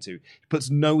getting into. He puts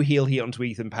no heel heat onto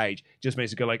Ethan Page, just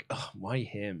makes it go like, oh, why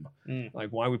him? Like,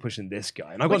 why are we pushing this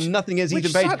guy? And I've got nothing against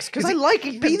Ethan Page. Sucks, because I like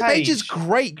Ethan Page. Ethan Page is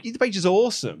great. Ethan Page is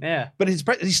awesome. Yeah. But he's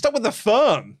stuck with the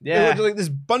firm. Yeah. Like this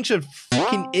bunch of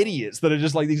fucking idiots that are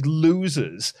just like these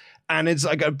losers. And it's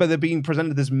like, but they're being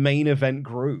presented this main event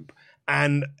group.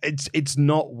 And it's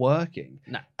not working.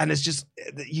 No. And it's just,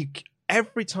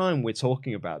 every time we're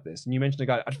talking about this, and you mentioned a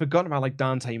guy, I'd forgotten about like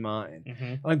Dante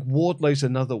Martin. Like Wardlow's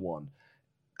another one.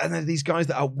 And then these guys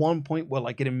that at one point were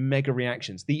like getting mega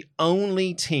reactions. The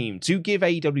only team, to give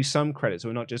AEW some credit, so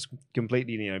we're not just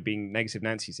completely, being negative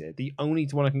Nancy's here, the only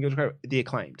one I can give credit, the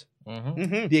Acclaimed.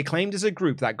 The Acclaimed is a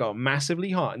group that got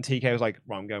massively hot, and TK was like,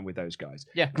 right, I'm going with those guys.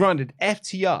 Yeah. Granted,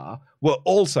 FTR were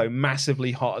also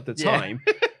massively hot at the time.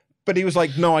 But he was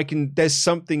like, no, there's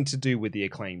something to do with the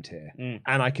Acclaimed here.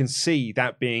 And I can see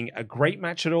that being a great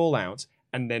match at All Out,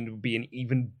 and then be an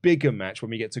even bigger match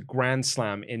when we get to Grand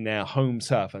Slam in their home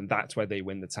turf, and that's where they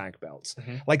win the tag belts.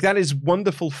 Like, that is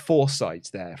wonderful foresight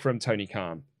there from Tony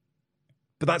Khan.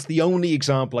 But that's the only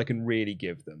example I can really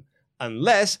give them.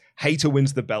 Unless Hayter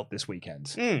wins the belt this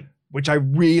weekend. Which I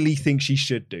really think she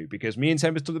should do, because me and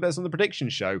Tempest do the best on the prediction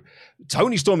show.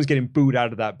 Tony Storm is getting booed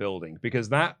out of that building, because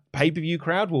that pay-per-view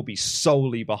crowd will be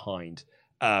solely behind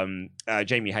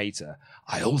Jamie Hayter.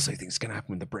 I also think it's going to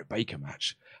happen with the Britt Baker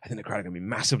match. I think the crowd are going to be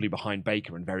massively behind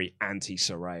Baker and very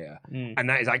anti-Saraya. And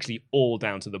that is actually all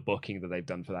down to the booking that they've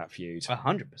done for that feud.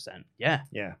 100%. Yeah.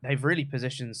 They've really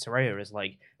positioned Saraya as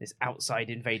like this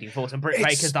outside invading force, and Britt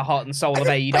Baker's the heart and soul of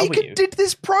AEW. Baker did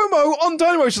this promo on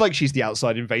Dynamo. She's like, she's the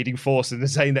outside invading force, and they're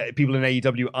saying that people in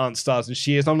AEW aren't stars, and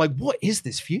she is. And I'm like, what is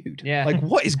this feud? Yeah. Like,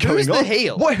 what is going on? Who's the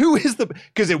heel? Who is the...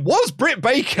 Because it was Britt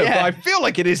Baker, but I feel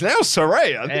like it is now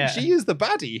Saraya. I think she is the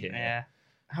baddie here. Yeah.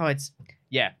 Oh,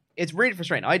 it's really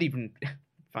frustrating.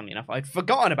 Funnily enough, I'd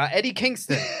forgotten about Eddie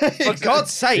Kingston. For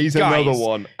God's sake, He's guys. another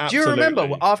one. Absolutely. Do you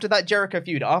remember after that Jericho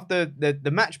feud, after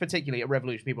the match particularly at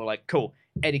Revolution, people were like, cool,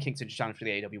 Eddie Kingston should challenge for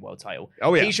the AEW World title.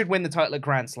 Oh, yeah. He should win the title at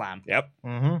Grand Slam. Yep.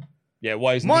 Yeah,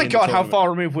 why isn't My he in the God, how tournament? far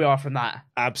removed we are from that.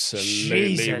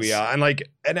 Absolutely, Jesus. we are.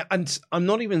 And I'm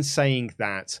not even saying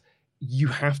that you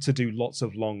have to do lots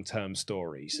of long-term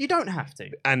stories. You don't have to.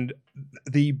 And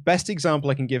the best example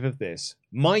I can give of this,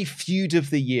 my feud of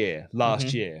the year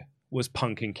last year was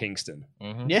Punk and Kingston.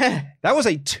 Yeah. That was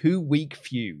a 2-week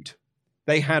feud.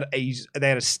 They had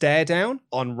a stare down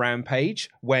on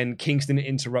Rampage when Kingston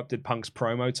interrupted Punk's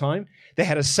promo time. They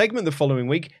had a segment the following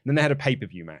week, and then they had a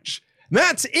pay-per-view match.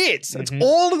 That's it. That's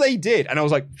all they did. And I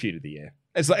was like, feud of the year.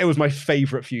 It was my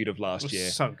favorite feud of last year.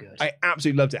 So good. I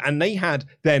absolutely loved it. And they had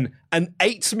then an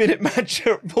 8-minute match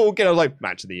at Full Gear. I was like,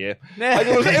 match of the year. Like,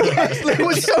 it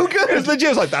was so good. It was legit. I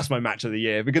was like, that's my match of the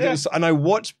year. Because it was, and I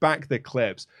watched back the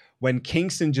clips when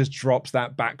Kingston just drops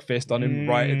that back fist on him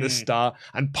right at the start,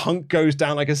 and Punk goes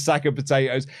down like a sack of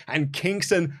potatoes, and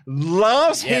Kingston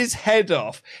laughs his head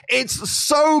off. It's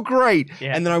so great.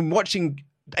 Yeah. And then I'm watching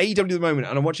AEW at the moment,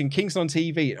 and I'm watching Kingston on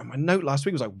TV, and my note last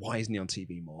week was like, why isn't he on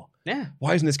TV more? Yeah.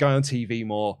 Why isn't this guy on TV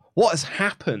more? What has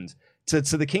happened to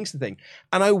the Kingston thing?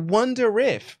 And I wonder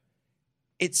if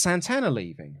it's Santana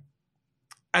leaving.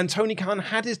 And Tony Khan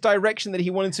had his direction that he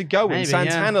wanted to go in.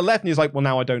 Santana left, and he's like, well,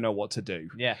 now I don't know what to do.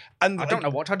 Yeah. And I don't know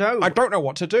what to do. I don't know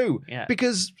what to do. Yeah.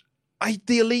 Because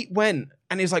the Elite went,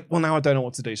 and he's like, well, now I don't know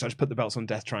what to do, so I just put the belts on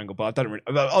Death Triangle, but I don't really...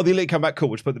 Oh, the Elite come back, cool,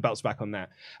 we'll just put the belts back on that.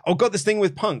 Oh, got this thing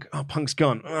with Punk. Oh, Punk's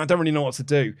gone. Oh, I don't really know what to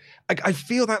do. I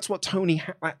feel that's what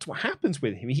that's what happens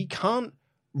with him. He can't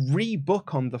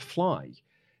rebook on the fly.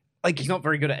 Like, he's not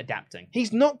very good at adapting.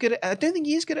 He's not good at... I don't think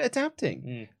he is good at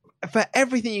adapting. For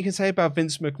everything you can say about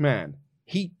Vince McMahon,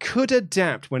 he could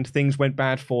adapt when things went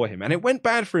bad for him. And it went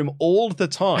bad for him all the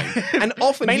time. And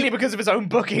often Mainly because of his own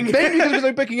booking. Mainly because of his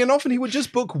own booking. And often he would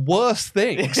just book worse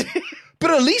things. But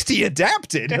at least he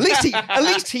adapted. At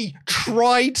least he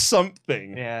tried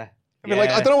something. Yeah. I mean,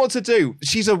 like, I don't know what to do.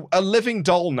 She's a living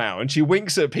doll now, and she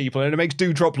winks at people, and it makes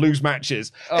Doudrop lose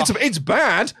matches. Oh. It's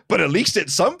bad, but at least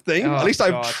it's something. Oh, at least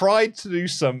God. I've tried to do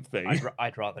something.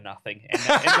 I'd rather nothing.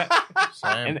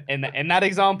 In that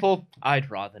example,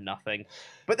 I'd rather nothing.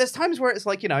 But there's times where it's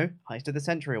like, Heist of the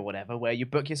Century or whatever, where you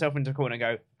book yourself into a corner and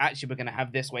go, actually, we're going to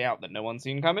have this way out that no one's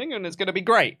seen coming, and it's going to be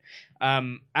great.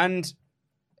 And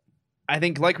I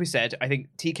think, like we said, I think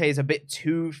TK is a bit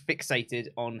too fixated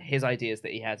on his ideas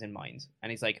that he has in mind. And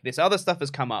he's like, this other stuff has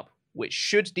come up, which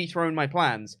should dethrone my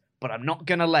plans, but I'm not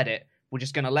going to let it. We're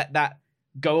just going to let that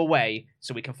go away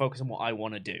so we can focus on what I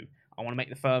want to do. I want to make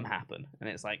the firm happen. And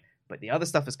it's like, but the other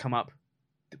stuff has come up.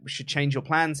 We should change your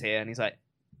plans here. And he's like,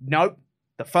 nope,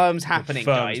 the firm's happening,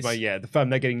 guys. The firm,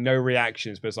 they're getting no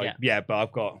reactions, but it's like,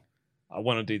 but I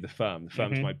want to do the firm. The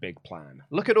firm's my big plan.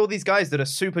 Look at all these guys that are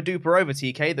super duper over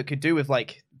TK that could do with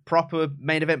like proper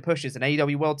main event pushes and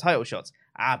AEW world title shots.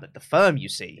 But the firm, you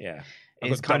see,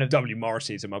 is kind of W.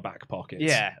 Morrissey's in my back pocket.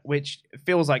 Yeah, which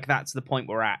feels like that's the point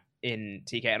we're at in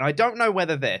TK. And I don't know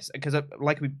whether this, because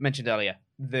like we mentioned earlier,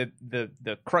 the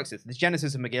cruxes, the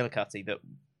genesis of McGillicuddy that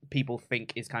people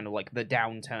think is kind of like the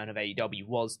downturn of AEW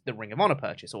was the Ring of Honor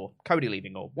purchase or Cody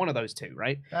leaving or one of those two,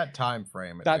 right? That time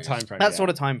frame. That sort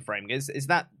of time frame is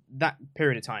that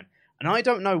period of time. And I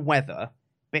don't know whether,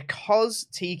 because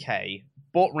TK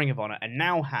bought Ring of Honor and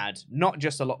now had not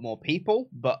just a lot more people,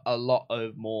 but a lot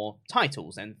of more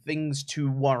titles and things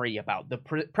to worry about. The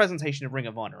presentation of Ring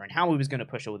of Honor and how he was going to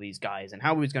push all these guys and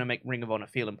how he was going to make Ring of Honor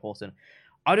feel important.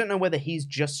 I don't know whether he's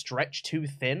just stretched too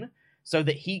thin so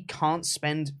that he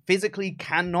physically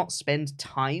cannot spend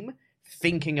time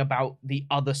thinking about the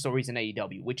other stories in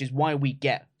AEW, which is why we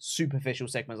get superficial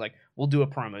segments like, we'll do a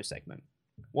promo segment.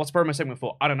 What's a promo segment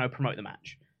for? I don't know, promote the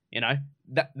match. You know?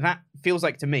 That feels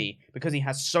like, to me, because he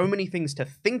has so many things to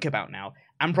think about now,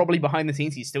 and probably behind the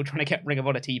scenes he's still trying to get Ring of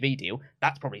Honor TV deal,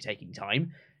 that's probably taking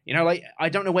time. You know, like, I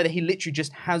don't know whether he literally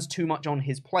just has too much on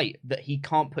his plate that he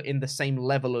can't put in the same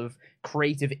level of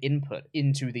creative input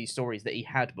into these stories that he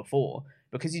had before,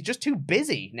 because he's just too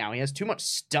busy now. He has too much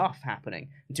stuff happening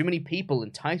and too many people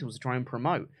and titles to try and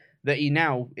promote that he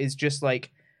now is just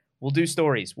like, we'll do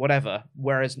stories, whatever.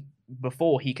 Whereas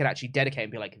before, he could actually dedicate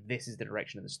and be like, this is the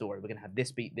direction of the story. We're going to have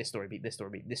this beat, this story beat, this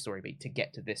story beat, this story beat to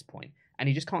get to this point. And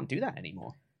he just can't do that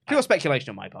anymore. Pure speculation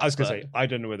on my part. I was going to say, I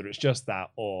don't know whether it's just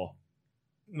that or...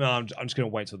 No, I'm just going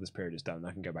to wait till this period is done and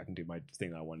I can go back and do my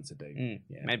thing that I wanted to do.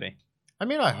 Maybe. I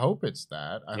mean, I hope it's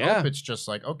that. I hope it's just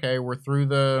like, okay, we're through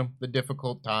the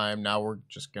difficult time. Now we're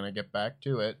just going to get back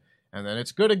to it. And then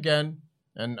it's good again.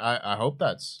 And I hope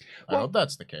that's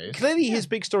the case. Clearly, his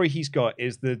big story he's got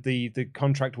is the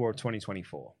contract war of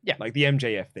 2024. Yeah. Like the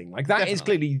MJF thing. Like that is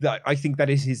clearly, I think that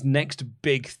is his next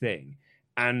big thing.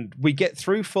 And we get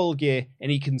through Full Gear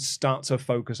and he can start to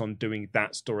focus on doing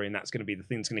that story. And that's going to be the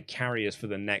thing that's going to carry us for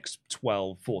the next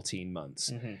 12, 14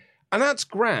 months. Mm-hmm. And that's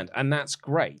grand. And that's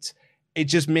great. It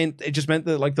just meant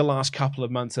that like the last couple of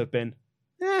months have been,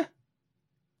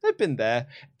 they've been there.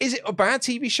 Is it a bad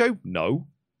TV show? No.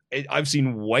 I've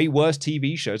seen way worse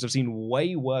TV shows. I've seen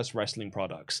way worse wrestling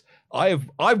products. I've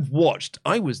watched.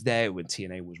 I was there when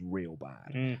TNA was real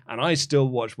bad, and I still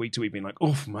watch week to week, being like,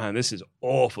 "Oh man, this is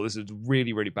awful. This is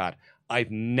really, really bad."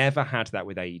 I've never had that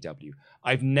with AEW.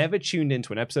 I've never tuned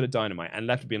into an episode of Dynamite and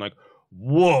left being like,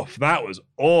 "Woof, that was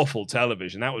awful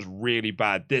television. That was really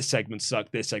bad. This segment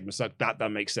sucked. This segment sucked. That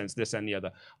makes sense. This and the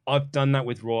other." I've done that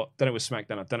with Raw. Done it with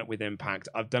SmackDown. I've done it with Impact.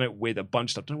 I've done it with a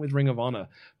bunch of stuff. I've done it with Ring of Honor,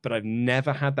 but I've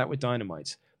never had that with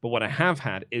Dynamite. But what I have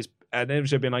had is an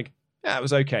episode being like, "Yeah, it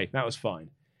was okay. That was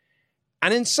fine."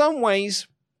 And in some ways,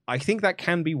 I think that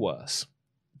can be worse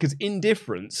because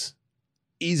indifference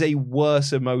is a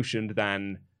worse emotion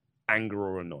than anger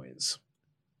or annoyance.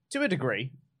 To a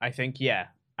degree, I think, yeah.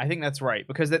 I think that's right,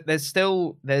 because there's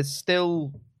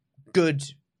still good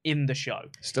in the show.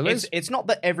 Still is. It's not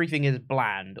that everything is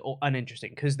bland or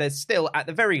uninteresting, because there's still, at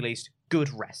the very least, good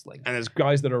wrestling. And there's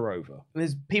guys that are over.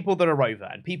 There's people that are over,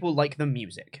 and people like the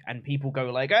music, and people go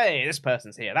like, hey, this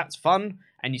person's here, that's fun,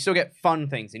 and you still get fun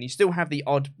things, and you still have the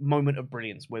odd moment of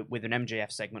brilliance with an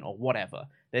MJF segment or whatever.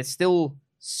 There's still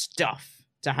stuff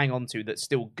to hang on to that's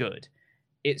still good.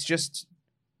 It's just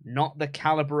not the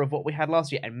caliber of what we had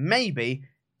last year, and maybe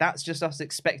that's just us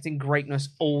expecting greatness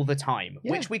all the time,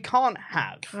 which we can't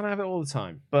have. Can't have it all the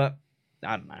time. But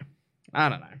I don't know.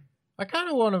 I kind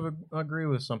of want to agree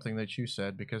with something that you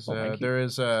said, because there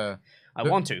is a... I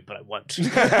want to, but I won't.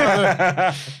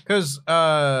 Because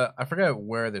I forget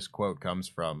where this quote comes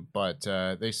from, but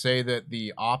they say that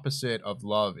the opposite of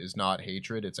love is not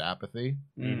hatred, it's apathy.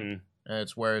 Mm-hmm. And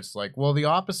it's where it's like, well, the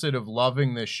opposite of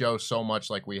loving this show so much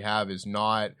like we have is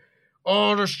not,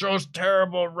 oh, the show's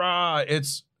terrible, rah.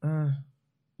 It's,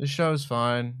 the show's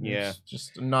fine. Yeah. It's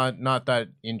just not that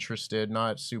interested,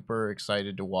 not super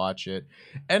excited to watch it.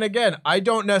 And again, I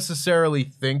don't necessarily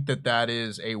think that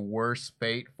is a worse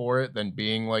fate for it than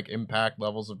being like Impact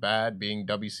levels of bad, being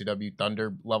WCW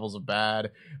Thunder levels of bad,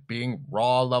 being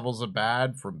Raw levels of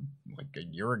bad from like a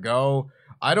year ago.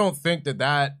 I don't think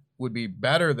that would be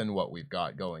better than what we've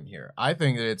got going here. I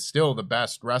think that it's still the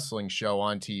best wrestling show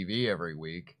on TV every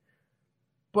week.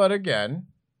 But again,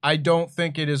 I don't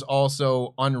think it is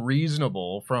also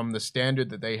unreasonable from the standard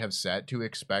that they have set to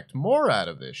expect more out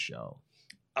of this show.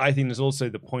 I think there's also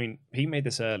the point, Pete made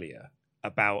this earlier,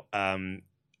 about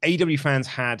AEW fans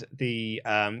had the,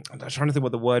 I'm trying to think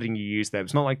what the wording you used there.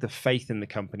 It's not like the faith in the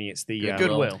company, it's the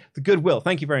goodwill. The goodwill,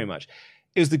 thank you very much.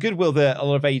 It was the goodwill that a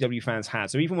lot of AEW fans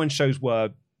had. So even when shows were,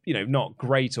 not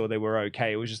great or they were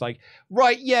okay, it was just like,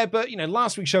 right, yeah, but,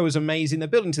 last week's show was amazing. They're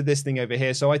building to this thing over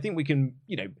here. So I think we can,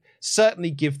 certainly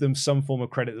give them some form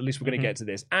of credit. At least we're going to get to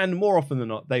this. And more often than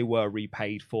not, they were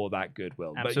repaid for that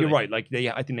goodwill. Absolutely. But you're right. Like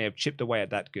I think they have chipped away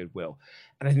at that goodwill.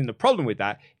 And I think the problem with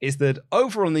that is that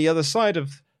over on the other side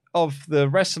of the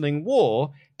wrestling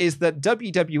war is that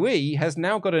WWE has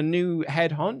now got a new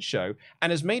head honcho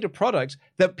and has made a product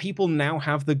that people now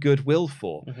have the goodwill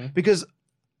for. Mm-hmm. Because,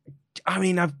 I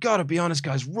mean, I've got to be honest,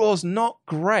 guys, Raw's not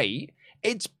great.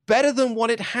 It's better than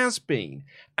what it has been.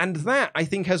 And that, I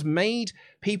think, has made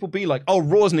people be like, oh,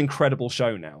 Raw's an incredible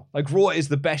show now. Like, Raw is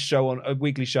the best show on a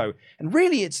weekly show. And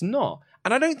really, it's not.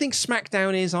 And I don't think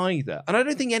SmackDown is either. And I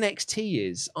don't think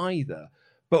NXT is either.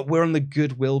 But we're on the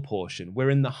goodwill portion. We're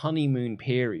in the honeymoon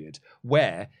period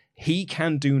where he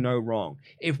can do no wrong.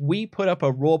 If we put up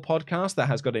a Raw podcast that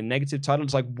has got a negative title,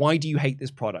 it's like, why do you hate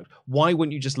this product? Why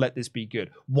wouldn't you just let this be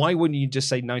good? Why wouldn't you just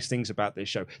say nice things about this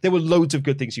show? There were loads of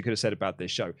good things you could have said about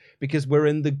this show because we're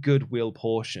in the goodwill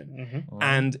portion.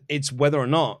 And it's whether or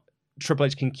not Triple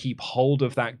H can keep hold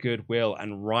of that goodwill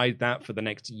and ride that for the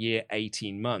next year,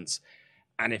 18 months.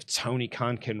 And if Tony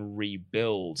Khan can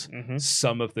rebuild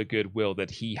some of the goodwill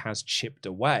that he has chipped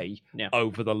away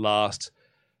over the last,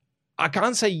 I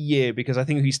can't say year because I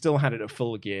think he still had it at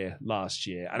full gear last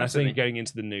year. And absolutely. I think going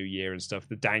into the new year and stuff,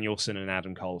 the Danielson and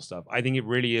Adam Cole stuff, I think it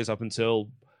really is up until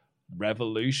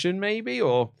Revolution maybe,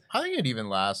 or I think it even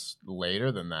lasts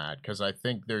later than that because I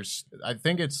think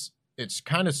it's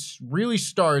kind of really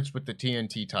starts with the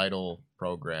TNT title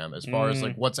program as far as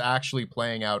like what's actually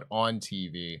playing out on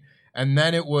TV. And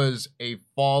then it was a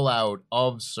fallout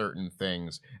of certain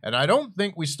things. And I don't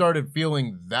think we started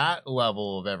feeling that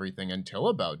level of everything until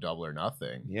about Double or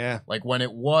Nothing. Yeah. Like when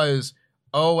it was,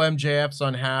 oh, MJF's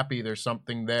unhappy, there's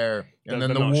something there. And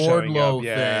then the Wardlow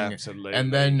thing. Absolutely.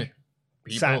 And then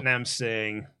Satnam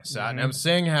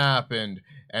Singh happened.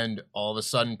 And all of a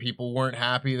sudden people weren't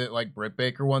happy that like Britt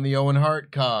Baker won the Owen Hart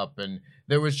Cup. And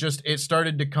there was just, it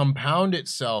started to compound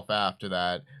itself after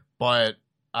that. But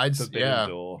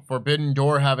Forbidden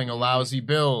Door having a lousy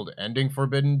build, ending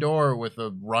Forbidden Door with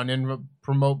a run-in to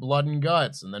promote Blood and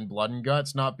Guts, and then Blood and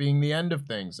Guts not being the end of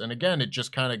things. And again, it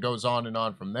just kind of goes on and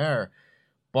on from there.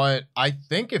 But I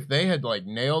think if they had like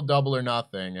nailed Double or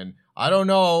Nothing, and I don't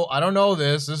know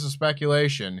this is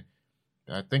speculation.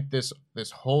 I think this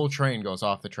whole train goes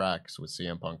off the tracks with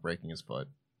CM Punk breaking his foot.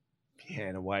 Yeah,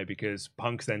 in a way, because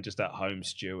Punk's then just at home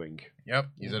stewing. Yep,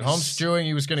 he's at home stewing.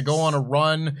 He was going to go on a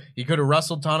run. He could have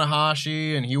wrestled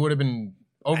Tanahashi, and he would have been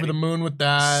over the moon with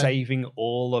that. Saving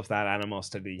all of that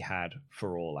animosity he had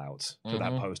for All Out, for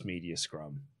that post-media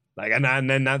scrum. Like, and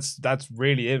then that's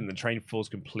really it. And the train falls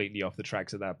completely off the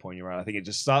tracks at that point. You're right. I think it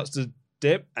just starts to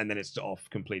dip, and then it's off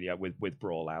completely with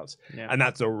Brawl Out. Yeah. And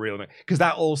that's a real... Because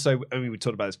that also, I mean, we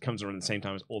talked about this, comes around at the same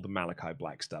time as all the Malachi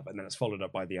Black stuff, and then it's followed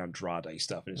up by the Andrade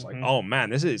stuff, and it's like, oh man,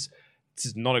 this is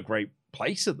not a great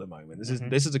place at the moment.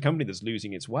 This is a company that's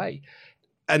losing its way.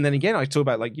 And then again, I talk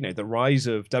about like, the rise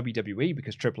of WWE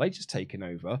because Triple H has taken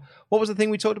over. What was the thing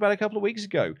we talked about a couple of weeks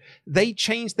ago? They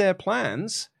changed their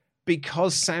plans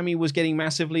because Sammy was getting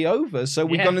massively over. So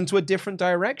we've gone into a different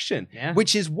direction,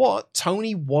 which is what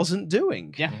Tony wasn't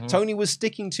doing. Yeah. Tony was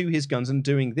sticking to his guns and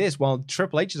doing this while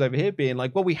Triple H is over here being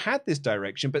like, well, we had this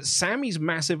direction, but Sammy's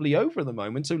massively over at the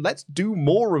moment. So let's do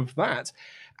more of that.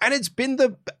 And it's been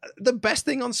the best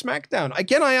thing on SmackDown.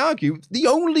 Again, I argue, the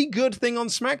only good thing on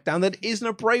SmackDown that isn't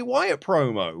a Bray Wyatt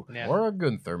promo. Yeah. Or a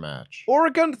Gunther match.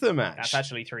 That's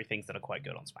actually three things that are quite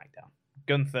good on SmackDown.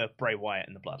 Gunther, Bray Wyatt,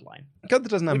 and the Bloodline. Gunther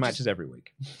doesn't have matches every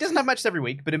week. Doesn't have matches every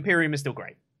week, but Imperium is still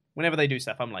great. Whenever they do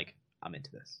stuff, I'm like, I'm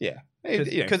into this. Yeah.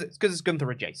 Because it's Gunther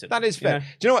adjacent. That is fair. Do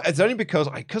you know what? It's only because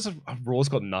Raw's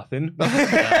got nothing.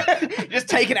 Just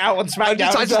take it out on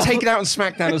SmackDown. I just take it out on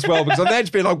SmackDown as well, because I'm there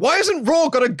just being like, why isn't Raw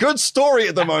got a good story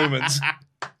at the moment?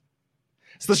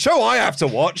 It's the show I have to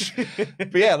watch.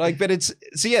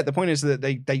 The point is that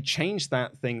they changed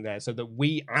that thing there so that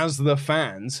we, as the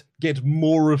fans, get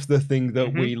more of the thing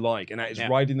that we like, and that is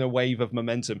riding the wave of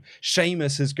momentum.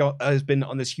 Sheamus has been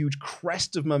on this huge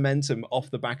crest of momentum off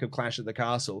the back of Clash at the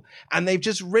Castle, and they've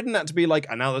just ridden that to be like,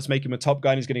 and now let's make him a top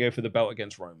guy and he's going to go for the belt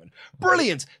against Roman.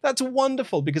 Brilliant! That's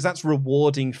wonderful, because that's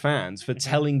rewarding fans for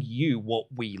telling you what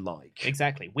we like.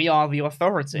 Exactly. We are the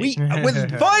authority.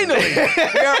 Finally!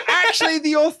 We are actually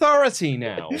the authority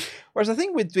now. Whereas I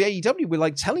think with the AEW, we're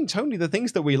like telling Tony the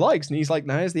things that we likes, and he's like,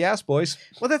 no, here's the ass, boys.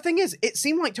 Well, the thing is, it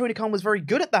seemed like Tony Khan was very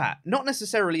good at that. Not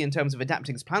necessarily in terms of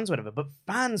adapting his plans or whatever, but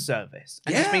fan service.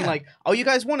 And just being like, oh, you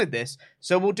guys wanted this,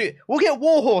 so we'll get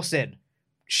Warhorse in.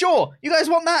 Sure, you guys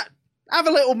want that? Have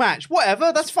a little match.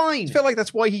 Whatever, that's fine. I feel like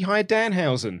that's why he hired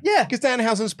Danhausen. Yeah. Because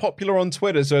Danhausen's popular on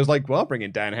Twitter, so I was like, well, I'll bring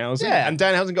in Danhausen. Yeah. And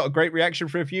Danhausen got a great reaction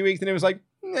for a few weeks, and it was like,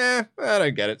 nah, I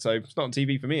don't get it, so it's not on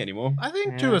TV for me anymore. I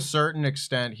think to a certain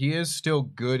extent, he is still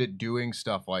good at doing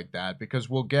stuff like that, because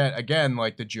we'll get, again,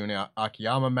 like the Jun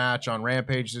Akiyama match on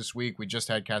Rampage this week. We just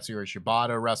had Katsuyori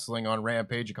Shibata wrestling on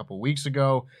Rampage a couple weeks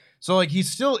ago. So, like, he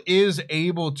still is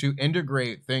able to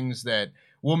integrate things that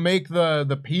will make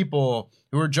the people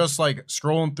who are just, like,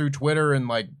 scrolling through Twitter and,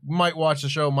 like, might watch the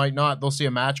show, might not. They'll see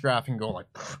a match graphic and go, like,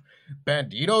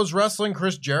 Bandito's wrestling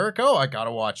Chris Jericho? I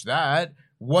gotta watch that.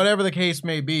 Whatever the case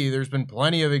may be, there's been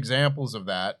plenty of examples of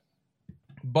that.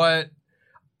 But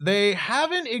they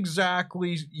haven't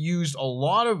exactly used a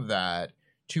lot of that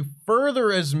to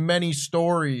further as many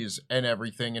stories and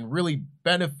everything and really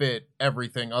benefit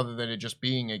everything other than it just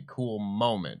being a cool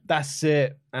moment. That's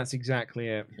it. That's exactly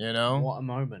it. You know? What a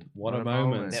moment. What a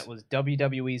moment. That was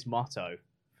WWE's motto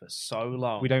for so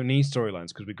long. We don't need storylines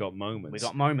because we got moments. We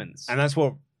got moments. And that's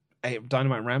what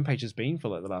Dynamite and Rampage has been for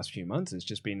like the last few months. It's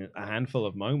just been a handful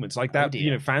of moments like that.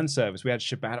 Fan service. We had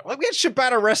Shibata. Like we had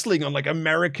Shibata wrestling on like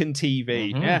American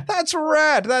TV. Mm-hmm. Yeah, that's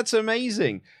rad. That's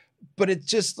amazing. But it's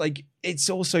just like it's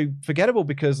also forgettable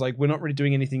because like we're not really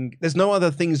doing anything. There's no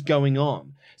other things going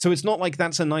on. So it's not like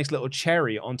that's a nice little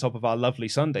cherry on top of our lovely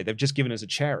Sunday. They've just given us a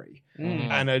cherry,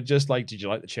 and are just like, did you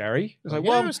like the cherry? It's like,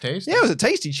 well, it was tasty. Yeah, it was a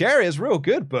tasty cherry. It's real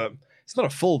good, but it's not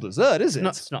a full dessert, is it?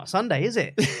 It's not Sunday, is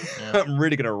it? I'm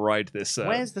really going to ride this.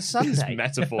 Where's the Sunday? This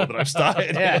metaphor that I've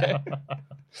started. Yeah.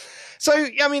 So,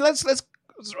 I mean, let's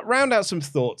round out some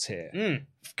thoughts here.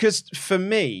 Because for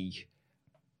me,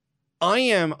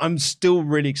 I'm still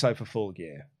really excited for Full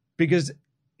Gear. Because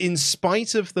in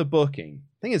spite of the booking,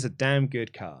 I think it's a damn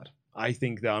good card. I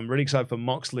think that I'm really excited for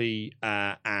Moxley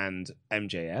and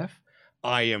MJF.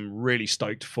 I am really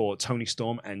stoked for Tony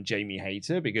Storm and Jamie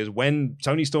Hayter because when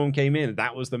Tony Storm came in,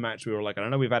 that was the match we were like, I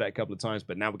know we've had it a couple of times,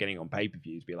 but now we're getting on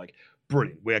pay-per-views. Be like,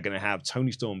 brilliant. We're going to have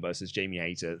Tony Storm versus Jamie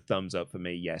Hayter. Thumbs up for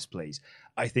me. Yes, please.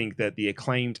 I think that the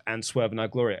Acclaimed and Swerve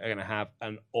and Gloria are going to have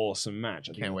an awesome match.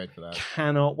 I can't wait for that.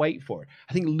 Cannot wait for it.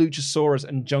 I think Luchasaurus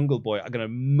and Jungle Boy are going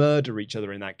to murder each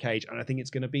other in that cage, and I think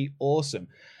it's going to be awesome.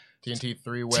 TNT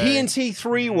three-way. TNT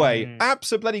three-way.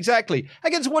 Absolutely, exactly.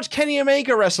 I get to watch Kenny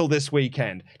Omega wrestle this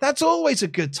weekend. That's always a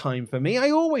good time for me.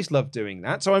 I always love doing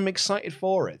that, so I'm excited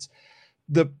for it.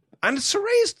 And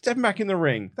Saraya's stepping back in the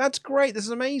ring. That's great. This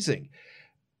is amazing.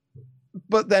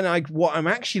 But then what I'm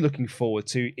actually looking forward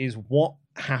to is what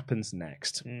happens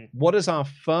next. What does our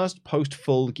first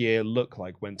post-Full Gear look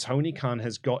like when Tony Khan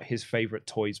has got his favorite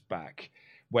toys back?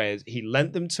 Where he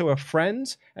lent them to a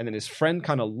friend, and then his friend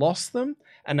kind of lost them,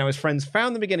 and now his friends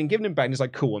found them again and given them back, and he's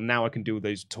like, cool, well, now I can do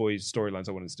those toys storylines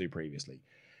I wanted to do previously.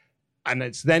 And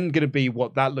it's then going to be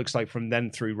what that looks like from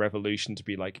then through Revolution to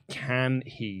be like, can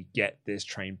he get this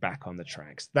train back on the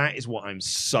tracks? That is what I'm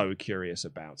so curious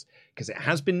about, because it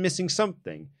has been missing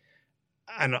something.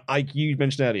 And like you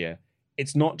mentioned earlier,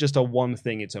 it's not just a one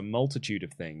thing, it's a multitude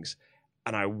of things.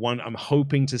 And I'm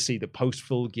hoping to see the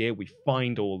post-Full Gear, we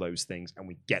find all those things and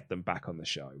we get them back on the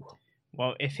show.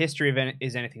 Well, if history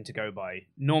is anything to go by,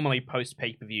 normally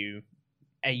post-pay-per-view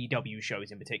AEW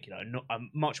shows in particular are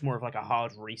much more of like a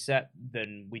hard reset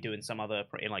than we do in some other,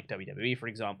 in like WWE, for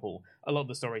example. A lot of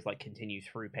the stories like continue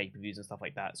through pay-per-views and stuff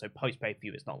like that. So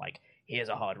post-pay-per-view, it's not like, here's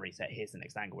a hard reset, here's the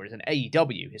next angle. Whereas in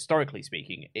AEW, historically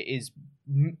speaking, it is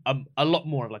a lot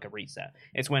more of like a reset.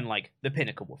 It's when like the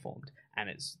Pinnacle were formed and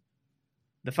it's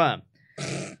the Firm.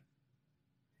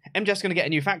 MJF's going to get a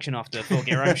new faction after Full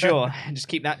Gear, I'm sure. Just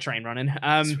keep that train running.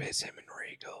 It's him and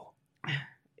Regal.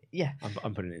 Yeah.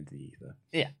 I'm putting it into the ether.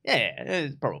 Yeah,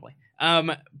 probably.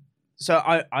 So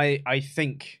I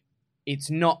think it's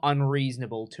not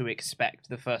unreasonable to expect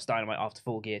the first Dynamite after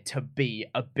Full Gear to be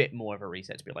a bit more of a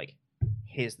reset, to be like,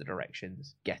 here's the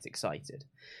directions, get excited.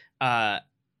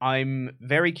 I'm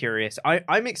very curious. I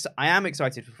am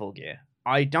excited for Full Gear.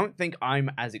 I don't think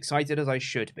I'm as excited as I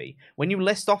should be. When you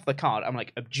list off the card, I'm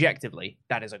like, objectively,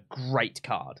 that is a great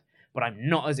card. But I'm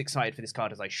not as excited for this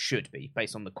card as I should be,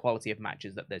 based on the quality of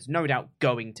matches that there's no doubt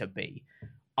going to be.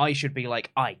 I should be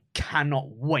like, I cannot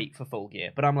wait for Full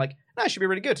Gear. But I'm like, no, it should be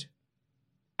really good.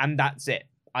 And that's it.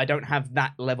 I don't have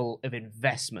that level of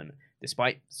investment,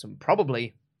 despite some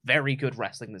probably very good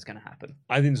wrestling that's going to happen.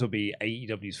 I think this will be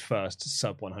AEW's first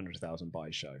sub 100,000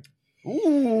 buy show.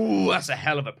 Ooh, that's a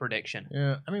hell of a prediction.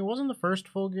 Yeah, I mean, wasn't the first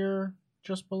Full Gear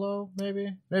just below?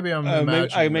 Maybe I'm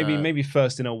imagining maybe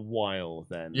first in a while.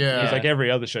 Then, yeah, it's like every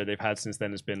other show they've had since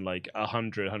then has been like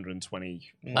 100,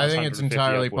 120. I think it's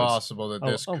entirely possible that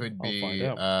this could be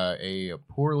a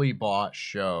poorly bought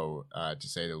show, to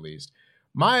say the least.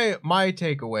 My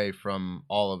takeaway from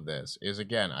all of this is,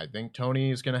 again, I think Tony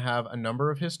is going to have a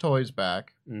number of his toys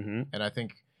back, and I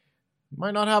think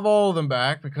might not have all of them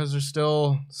back because there's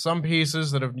still some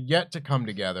pieces that have yet to come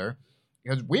together.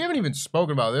 Because we haven't even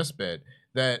spoken about this bit,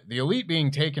 that the Elite being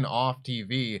taken off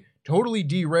TV totally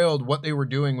derailed what they were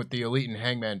doing with the Elite and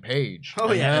Hangman Page.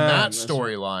 Oh, yeah. And that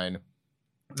storyline,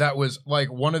 that was like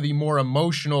one of the more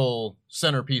emotional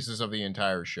centerpieces of the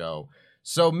entire show.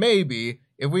 So maybe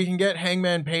if we can get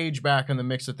Hangman Page back in the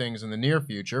mix of things in the near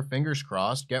future, fingers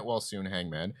crossed, get well soon,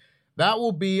 Hangman, that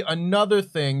will be another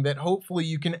thing that hopefully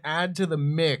you can add to the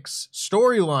mix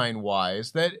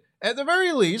storyline-wise that At the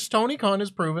very least, Tony Khan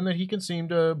has proven that he can seem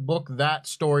to book that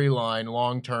storyline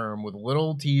long term with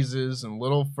little teases and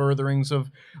little furtherings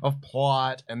of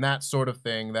plot and that sort of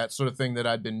thing that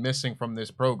I've been missing from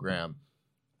this program.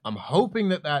 I'm hoping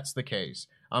that that's the case.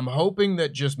 I'm hoping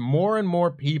that just more and more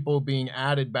people being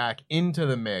added back into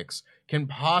the mix can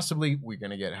possibly, we're going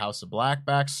to get House of Black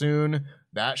back soon.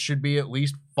 That should be at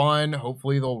least fun.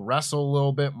 Hopefully they'll wrestle a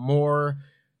little bit more.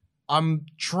 I'm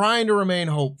trying to remain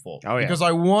hopeful because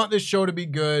I want this show to be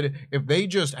good. If they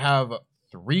just have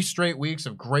 3 straight weeks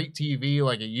of great TV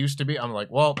like it used to be, I'm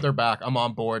like, well, they're back. I'm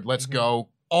on board. Let's go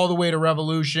all the way to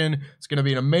Revolution. It's going to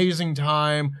be an amazing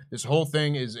time. This whole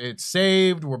thing it's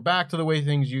saved. We're back to the way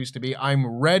things used to be. I'm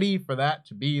ready for that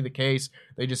to be the case.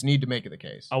 They just need to make it the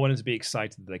case. I want to be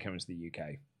excited that they're coming to the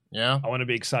UK. Yeah. I want to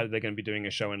be excited they're going to be doing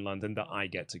a show in London that I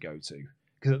get to go to.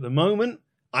 Because at the moment,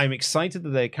 I'm excited that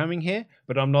they're coming here,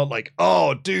 but I'm not like,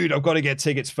 oh, dude, I've got to get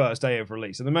tickets first day of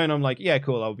release. At the moment, I'm like, yeah,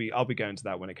 cool. I'll be going to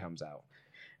that when it comes out.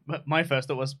 But my first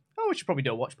thought was, we should probably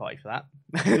do a watch party for that.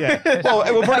 Yeah. Well,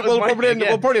 we'll probably end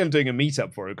up doing a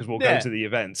meetup for it because we'll go to the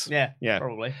events. Yeah,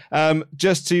 probably.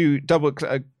 Just to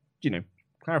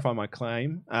clarify my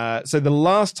claim. So the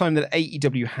last time that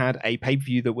AEW had a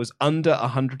pay-per-view that was under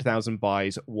 100,000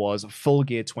 buys was Full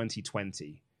Gear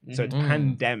 2020. So it's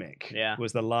pandemic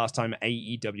was the last time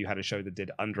AEW had a show that did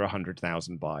under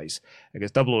 100,000 buys. I guess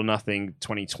Revolution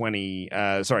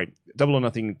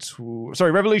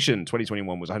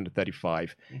 2021 was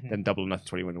 135. Then Double or Nothing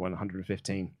 21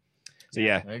 115. So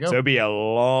so it'll be a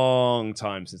long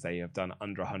time since they have done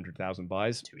under 100,000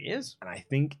 buys. 2 years. And I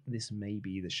think this may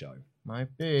be the show.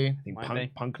 Might be. I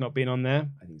think Punk not being on there,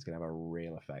 I think it's going to have a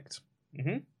real effect.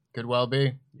 Could well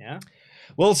be. Yeah.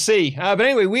 We'll see. But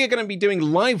anyway, we are going to be doing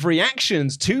live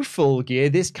reactions to Full Gear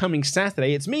this coming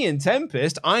Saturday. It's me and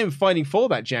Tempest. I am fighting for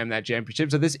that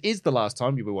championship. So this is the last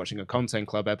time you'll be watching a Content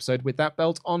Club episode with that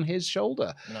belt on his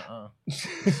shoulder.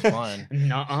 It's fine.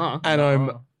 And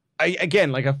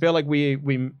I feel like we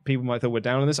people might thought we're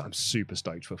down on this. I'm super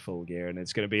stoked for Full Gear, and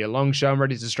it's going to be a long show. I'm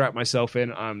ready to strap myself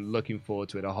in. I'm looking forward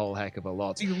to it a whole heck of a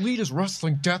lot. The Elitist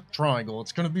Wrestling Death Triangle.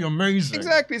 It's going to be amazing.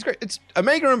 Exactly. It's great. It's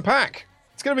Omega and Pac.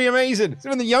 It's going to be amazing. It's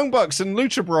even the Young Bucks and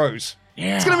Lucha Bros.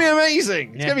 Yeah. It's going to be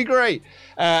amazing. It's going to be great.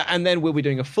 And then we'll be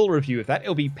doing a full review of that.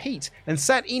 It'll be Pete and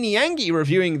Sat Iniangi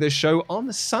reviewing the show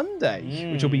on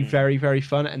Sunday, which will be very, very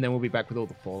fun. And then we'll be back with all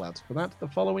the fallout for that the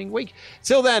following week.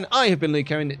 Till then, I have been Luke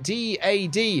Cohen,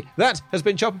 DAD. That has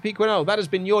been Chopper Pete Quinnell. That has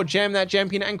been your Jam That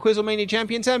Champion and Quizzlemania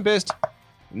Champion Tempest.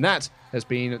 And that has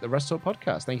been the Wrestle Talk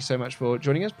Podcast. Thank you so much for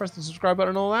joining us. Press the subscribe button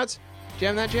and all that.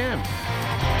 Jam that jam.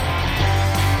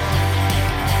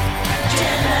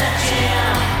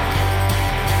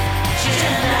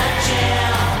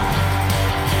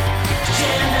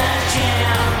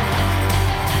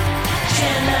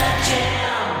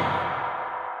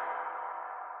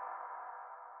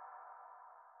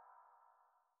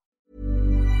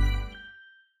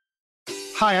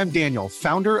 Hi, I'm Daniel,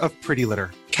 founder of Pretty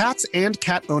Litter. Cats and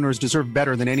cat owners deserve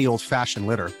better than any old-fashioned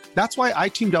litter. That's why I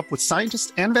teamed up with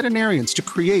scientists and veterinarians to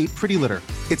create Pretty Litter.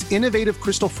 Its innovative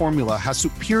crystal formula has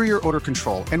superior odor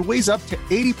control and weighs up to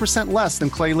 80% less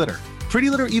than clay litter. Pretty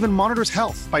Litter even monitors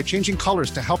health by changing colors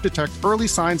to help detect early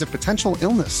signs of potential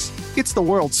illness. It's the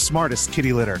world's smartest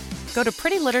kitty litter. Go to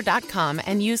prettylitter.com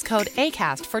and use code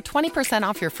ACAST for 20%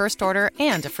 off your first order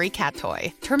and a free cat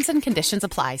toy. Terms and conditions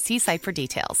apply. See site for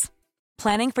details.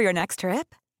 Planning for your next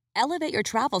trip? Elevate your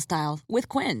travel style with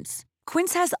Quince.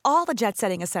 Quince has all the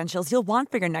jet-setting essentials you'll want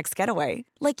for your next getaway,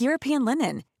 like European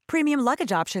linen, premium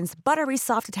luggage options, buttery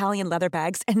soft Italian leather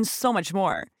bags, and so much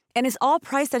more. And is all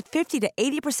priced at 50 to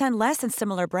 80% less than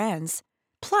similar brands.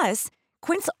 Plus,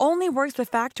 Quince only works with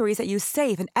factories that use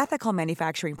safe and ethical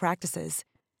manufacturing practices.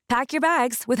 Pack your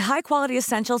bags with high-quality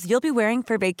essentials you'll be wearing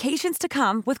for vacations to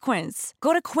come with Quince.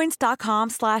 Go to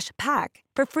quince.com/pack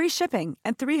for free shipping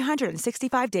and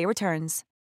 365-day returns.